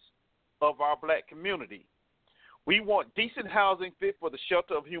capitalists of our Black community. We want decent housing fit for the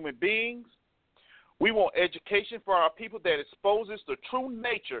shelter of human beings. We want education for our people that exposes the true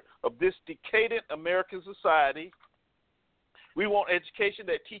nature of this decadent American society. We want education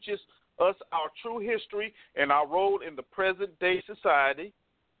that teaches us our true history and our role in the present-day society.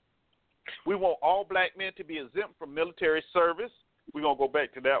 We want all Black men to be exempt from military service. We're going to go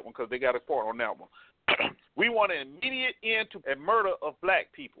back to that one because they got a part on that one. We want an immediate end to the murder of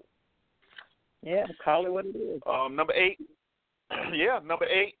Black people. Yeah, call it what it is. Number 8. Number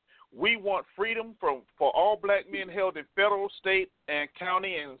 8. We want freedom for all Black men held in federal, state, and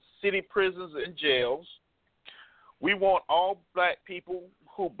county and city prisons and jails. We want all Black people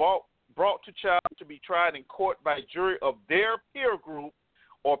who brought to trial to be tried in court by jury of their peer group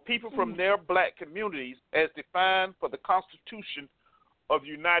or people from their Black communities as defined for the Constitution of the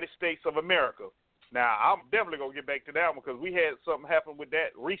United States of America. Now, I'm definitely going to get back to that one because we had something happen with that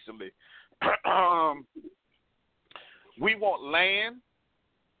recently. We want land,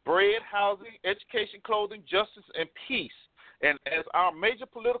 bread, housing, education, clothing, justice, and peace. And as our major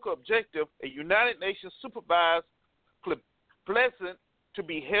political objective, a United Nations supervised pleasant to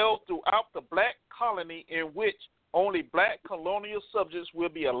be held throughout the Black colony in which only Black colonial subjects will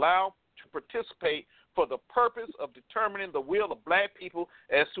be allowed to participate for the purpose of determining the will of Black people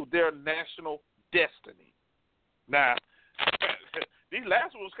as to their national destiny. Now, these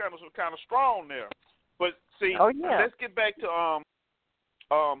last ones kind of strong there. But see, let's get back to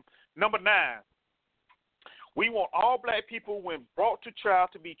number 9. We want all Black people, when brought to trial,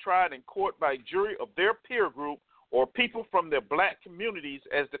 to be tried in court by a jury of their peer group or people from their Black communities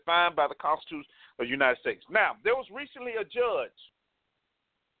as defined by the Constitution of the United States. Now, there was recently a judge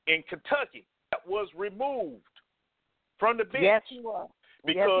in Kentucky that was removed from the bench. Yes, he was.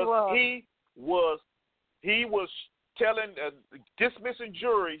 Because he was telling, dismissing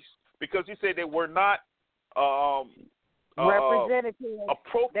juries because he said they were not representative.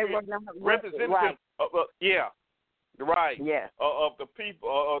 Appropriate. They were not representative. Right. Right. Yeah. Of the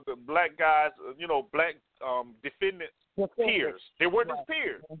people, of the Black guys, Black defendants' peers. They weren't his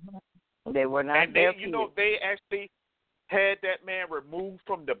peers. Mm-hmm. They were not. And they, they actually had that man removed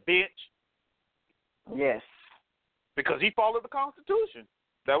from the bench. Yes. Because he followed the Constitution.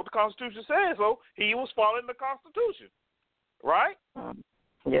 That's what the Constitution says. So he was following the Constitution, right?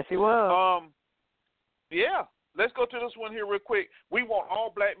 Yes, he was. Yeah. Let's go to this one here real quick. We want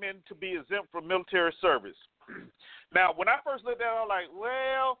all Black men to be exempt from military service. Now, when I first looked at it, I was like,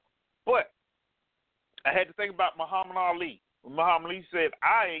 well, but I had to think about Muhammad Ali. When Muhammad Ali said,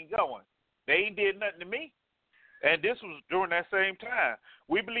 I ain't going. They ain't did nothing to me. And this was during that same time.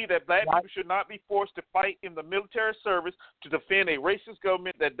 We believe that Black people should not be forced to fight in the military service to defend a racist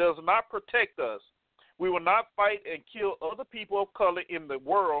government that does not protect us. We will not fight and kill other people of color in the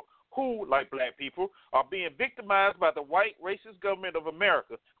world who, like Black people, are being victimized by the white racist government of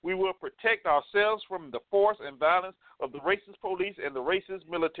America. We will protect ourselves from the force and violence of the racist police and the racist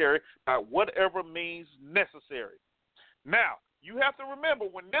military by whatever means necessary. Now, you have to remember,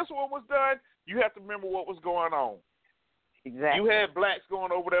 when this one was done, you have to remember what was going on. Exactly. You had Blacks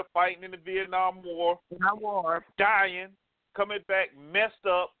going over there fighting in the Vietnam War, dying, coming back messed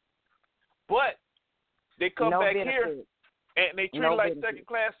up, but they come back here and they treat like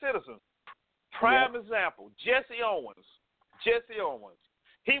second-class citizens. Prime example, Jesse Owens.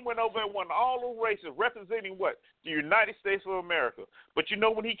 He went over and won all those races representing what? The United States of America. But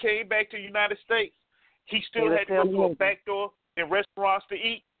when he came back to the United States, he still had to go to a back door in restaurants to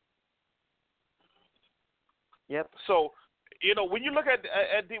eat. Yep. So, when you look at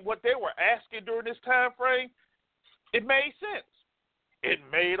what they were asking during this time frame, it made sense. It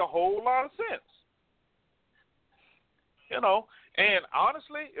made a whole lot of sense. And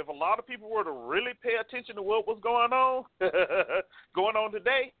honestly, if a lot of people were to really pay attention to what was going on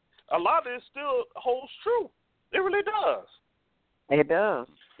today, a lot of it still holds true. It really does. It does.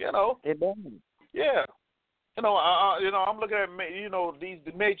 It does. Yeah. I'm looking at these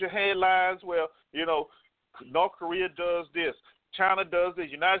major headlines where North Korea does this, China does this,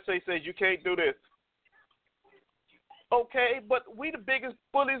 United States says you can't do this. Okay, but we the biggest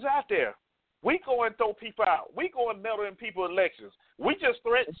bullies out there. We go and throw people out. We go and meddle in people's elections. We just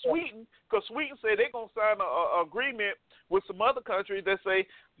threatened Sweden because Sweden said they're gonna sign an agreement with some other countries that say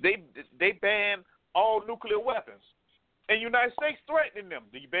they ban all nuclear weapons, and the United States threatening them.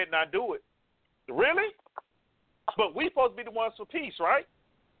 You better not do it. Really? But we supposed to be the ones for peace, right?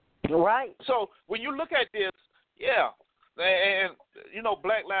 Right. So when you look at this, yeah, and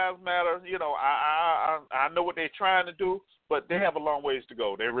Black Lives Matter. I know what they're trying to do, but they have a long ways to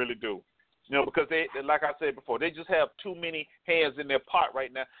go. They really do. Because they, like I said before, they just have too many hands in their pot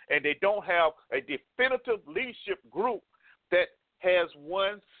right now, and they don't have a definitive leadership group that has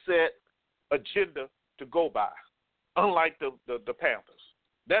one set agenda to go by, unlike the Panthers.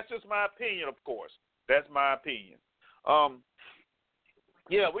 That's just my opinion, of course. That's my opinion.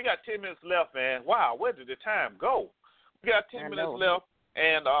 Yeah, we got 10 minutes left, man. Wow, where did the time go? We got 10 minutes left,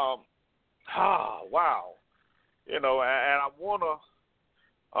 and wow. And I want to,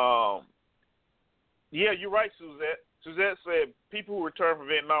 yeah, you're right, Suzette. Suzette said people who returned from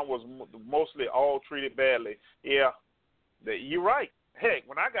Vietnam was mostly all treated badly. Yeah, you're right. Heck,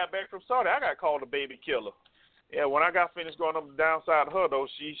 when I got back from Saudi, I got called a baby killer. Yeah, when I got finished going up the downside of her, though,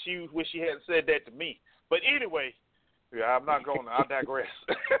 she wish she hadn't said that to me. But anyway, yeah, I'm not going to. I digress.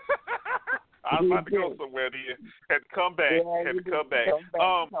 I was about to go somewhere there. Had to come back. Yeah, had to come back.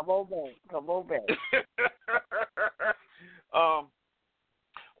 Come on back.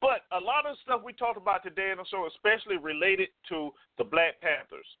 But a lot of stuff we talked about today in the show, especially related to the Black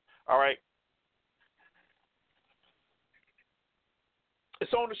Panthers, all right?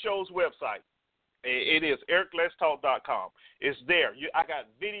 It's on the show's website. It is ericletstalk.com. It's there. I got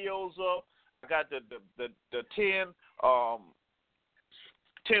videos up. I got the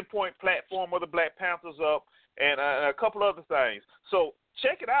 10-point platform of the Black Panthers up, and a couple other things. So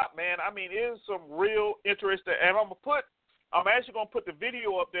check it out, man. I mean, it is some real interesting. And I'm actually going to put the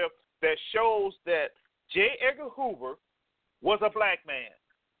video up there that shows that J. Edgar Hoover was a black man.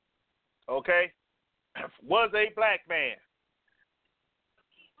 Okay? Was a black man.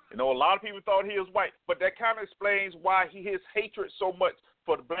 A lot of people thought he was white, but that kind of explains why his hatred so much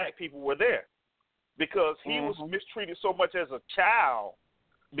for the black people were there. Because he was mistreated so much as a child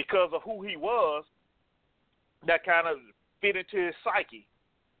because of who he was, that kind of fit into his psyche.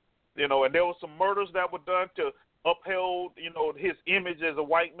 And there were some murders that were done to upheld, his image as a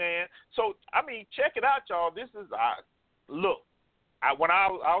white man. So, I mean, check it out, y'all. This is, when I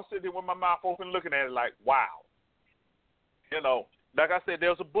was sitting there with my mouth open looking at it like, wow. Like I said,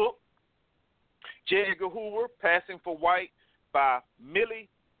 there's a book, J. Edgar Hoover, Passing for White, by Millie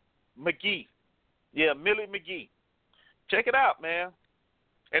McGee. Yeah, Millie McGee. Check it out, man.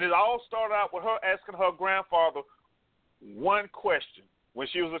 And it all started out with her asking her grandfather one question when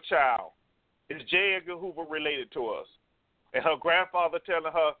she was a child. Is J. Edgar Hoover related to us? And her grandfather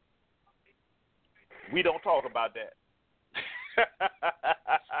telling her, we don't talk about that.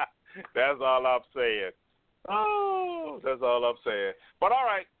 That's all I'm saying. Oh, that's all I'm saying. But all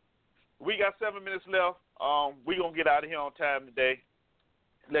right, we got 7 minutes left. We're going to get out of here on time today.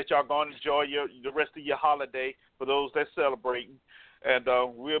 Let y'all go and enjoy the rest of your holiday for those that celebrating. And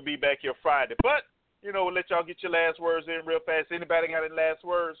we'll be back here Friday. But, we'll let y'all get your last words in real fast. Anybody got any last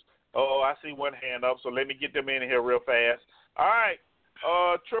words? Oh, I see one hand up, so let me get them in here real fast. All right,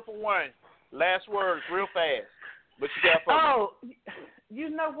 111, last words real fast. What you got for me? You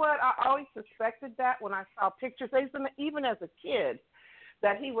know what? I always suspected that when I saw pictures, even as a kid,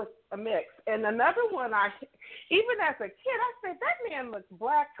 that he was a mix. And another one, even as a kid, I said, that man looks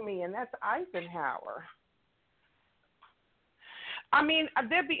black to me, and that's Eisenhower. I mean,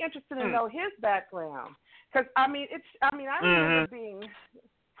 they'd be interested to know his background. Because, I remember being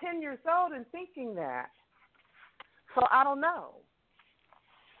 10 years old and thinking that. So I don't know.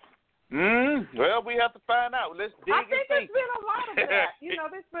 Well, we have to find out. Let's dig I think and there's been a lot of that.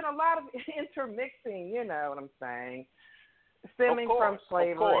 There's been a lot of intermixing, you know what I'm saying, stemming from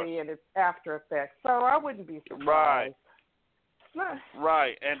slavery and its after effects. So I wouldn't be surprised.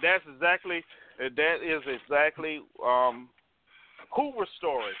 Right. And that is exactly Hoover's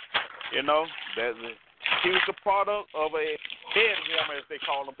story. That he was a product of a head woman, as they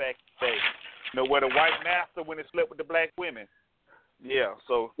call them back in the day. Where the white master when he slept with the black women. Yeah,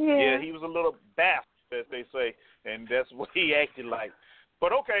 so he was a little bastard, as they say, and that's what he acted like.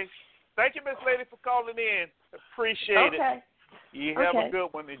 But okay, thank you, Miss Lady, for calling in. Appreciate it. You have a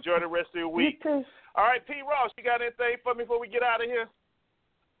good one. Enjoy the rest of your week. You too. All right, P. Ross, you got anything for me before we get out of here?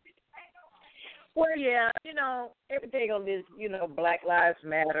 Well, yeah, everything on this, Black Lives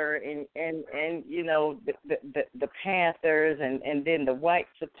Matter and the Panthers and then the white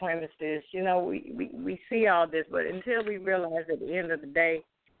supremacists, we see all this, but until we realize at the end of the day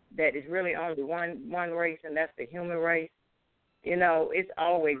that it's really only one race, and that's the human race, it's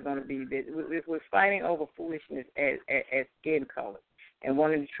always going to be this. If we're fighting over foolishness as skin color and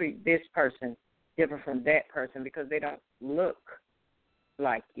wanting to treat this person different from that person because they don't look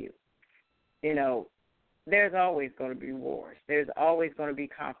like you. There's always going to be wars. There's always going to be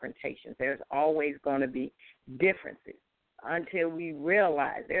confrontations. There's always going to be differences until we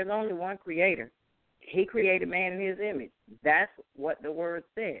realize there's only one creator. He created man in his image. That's what the word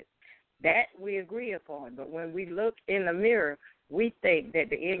says. That we agree upon. But when we look in the mirror, we think that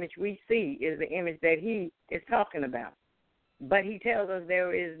the image we see is the image that he is talking about. But he tells us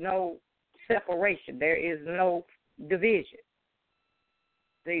there is no separation. There is no division.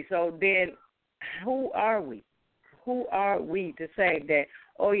 See, so then who are we? Who are we to say that,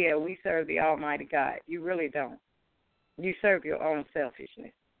 oh, yeah, we serve the Almighty God? You really don't. You serve your own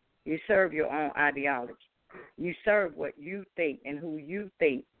selfishness. You serve your own ideology. You serve what you think and who you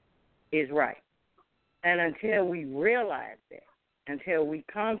think is right. And until we realize that, until we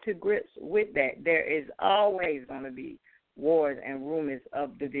come to grips with that, there is always going to be wars and rumors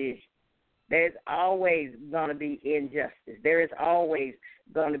of division. There's always going to be injustice. There is always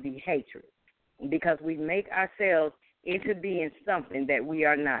going to be hatred because we make ourselves into being something that we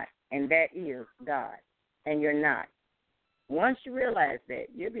are not, and that is God, and you're not. Once you realize that,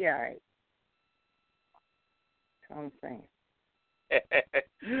 you'll be all right. That's all I'm saying.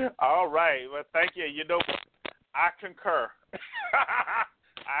 All right. Well, thank you. I concur.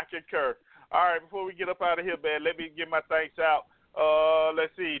 I concur. All right, before we get up out of here, man, let me give my thanks out.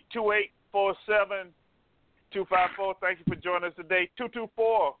 Let's see, 2847-254. Thank you for joining us today.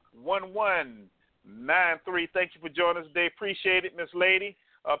 224-1193. Thank you for joining us today. Appreciate it, Miss Lady.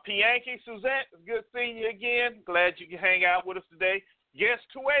 Pianki, Suzette, good seeing you again. Glad you can hang out with us today. Guest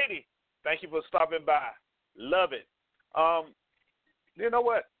 280. Thank you for stopping by. Love it. You know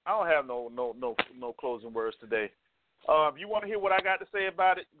what? I don't have no closing words today. If you want to hear what I got to say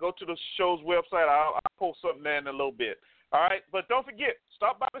about it, go to the show's website. I'll post something there in a little bit. All right? But don't forget,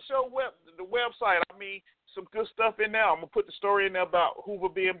 stop by the show the website. I mean, some good stuff in there. I'm going to put the story in there about Hoover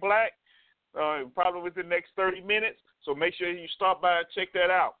being black probably within the next 30 minutes. So make sure you stop by and check that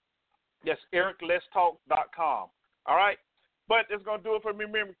out. That's ericletstalk.com. All right? But that's going to do it for me.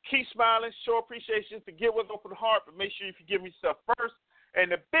 Remember, keep smiling, show appreciation, forgive with open heart, but make sure you forgive yourself first. And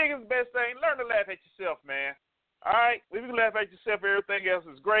the biggest, best thing, learn to laugh at yourself, man. All right? If you can laugh at yourself, everything else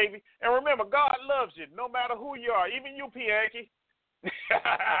is gravy. And remember, God loves you no matter who you are, even you, Pianki.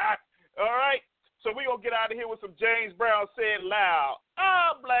 All right? So we're going to get out of here with some James Brown saying loud.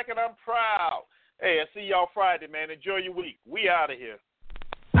 I'm black and I'm proud. Hey, I'll see y'all Friday, man. Enjoy your week. We out of here.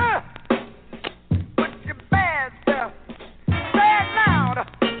 Put your bad stuff. Say it loud.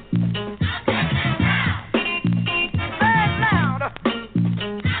 Say it loud.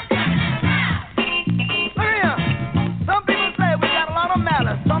 Look here. Some people say we got a lot of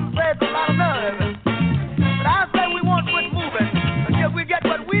malice. Some say it's a lot of nerve. But I say we won't quit moving until we get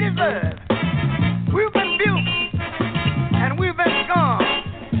what we deserve. We've been abused and we've been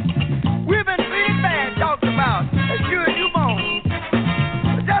scorned. We've been treated bad, talked about as sure as you born.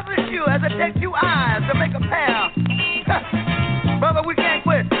 But just as sure as it takes 2 eyes to make a pair, brother, we can't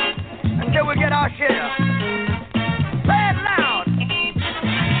quit until we get our share. Say it loud.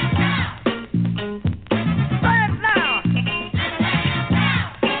 Say it loud.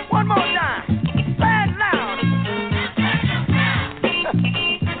 One more time. Say it loud.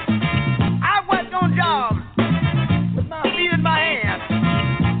 I've worked on jobs with my feet in my hands.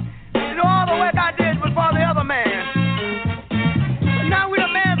 You know, all the work I did was for the other man. But now we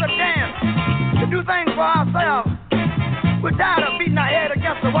demand a chance to do things for ourselves. We're tired of beating our head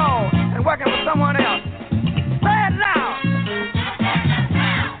against the wall and working for someone else. Say it loud.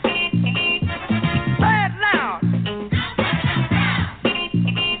 Say it loud.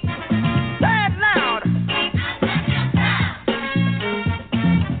 Say it loud.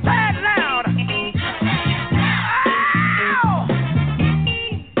 Say it loud. Ow!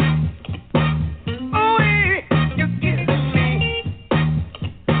 Ooh-wee, you're killing me.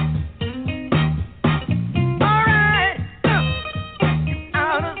 All right.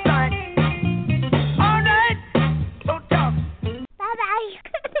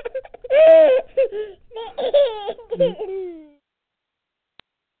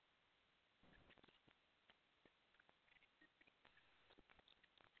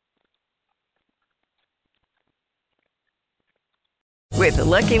 With the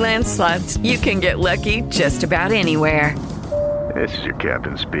Lucky Land Slots, you can get lucky just about anywhere. This is your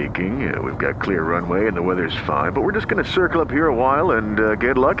captain speaking. We've got clear runway and the weather's fine, but we're just going to circle up here a while and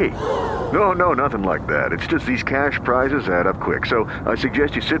get lucky. No, nothing like that. It's just these cash prizes add up quick. So I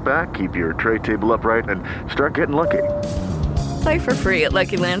suggest you sit back, keep your tray table upright, and start getting lucky. Play for free at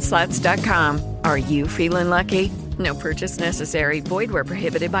LuckyLandSlots.com. Are you feeling lucky? No purchase necessary. Void where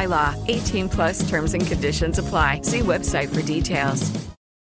prohibited by law. 18+ terms and conditions apply. See website for details.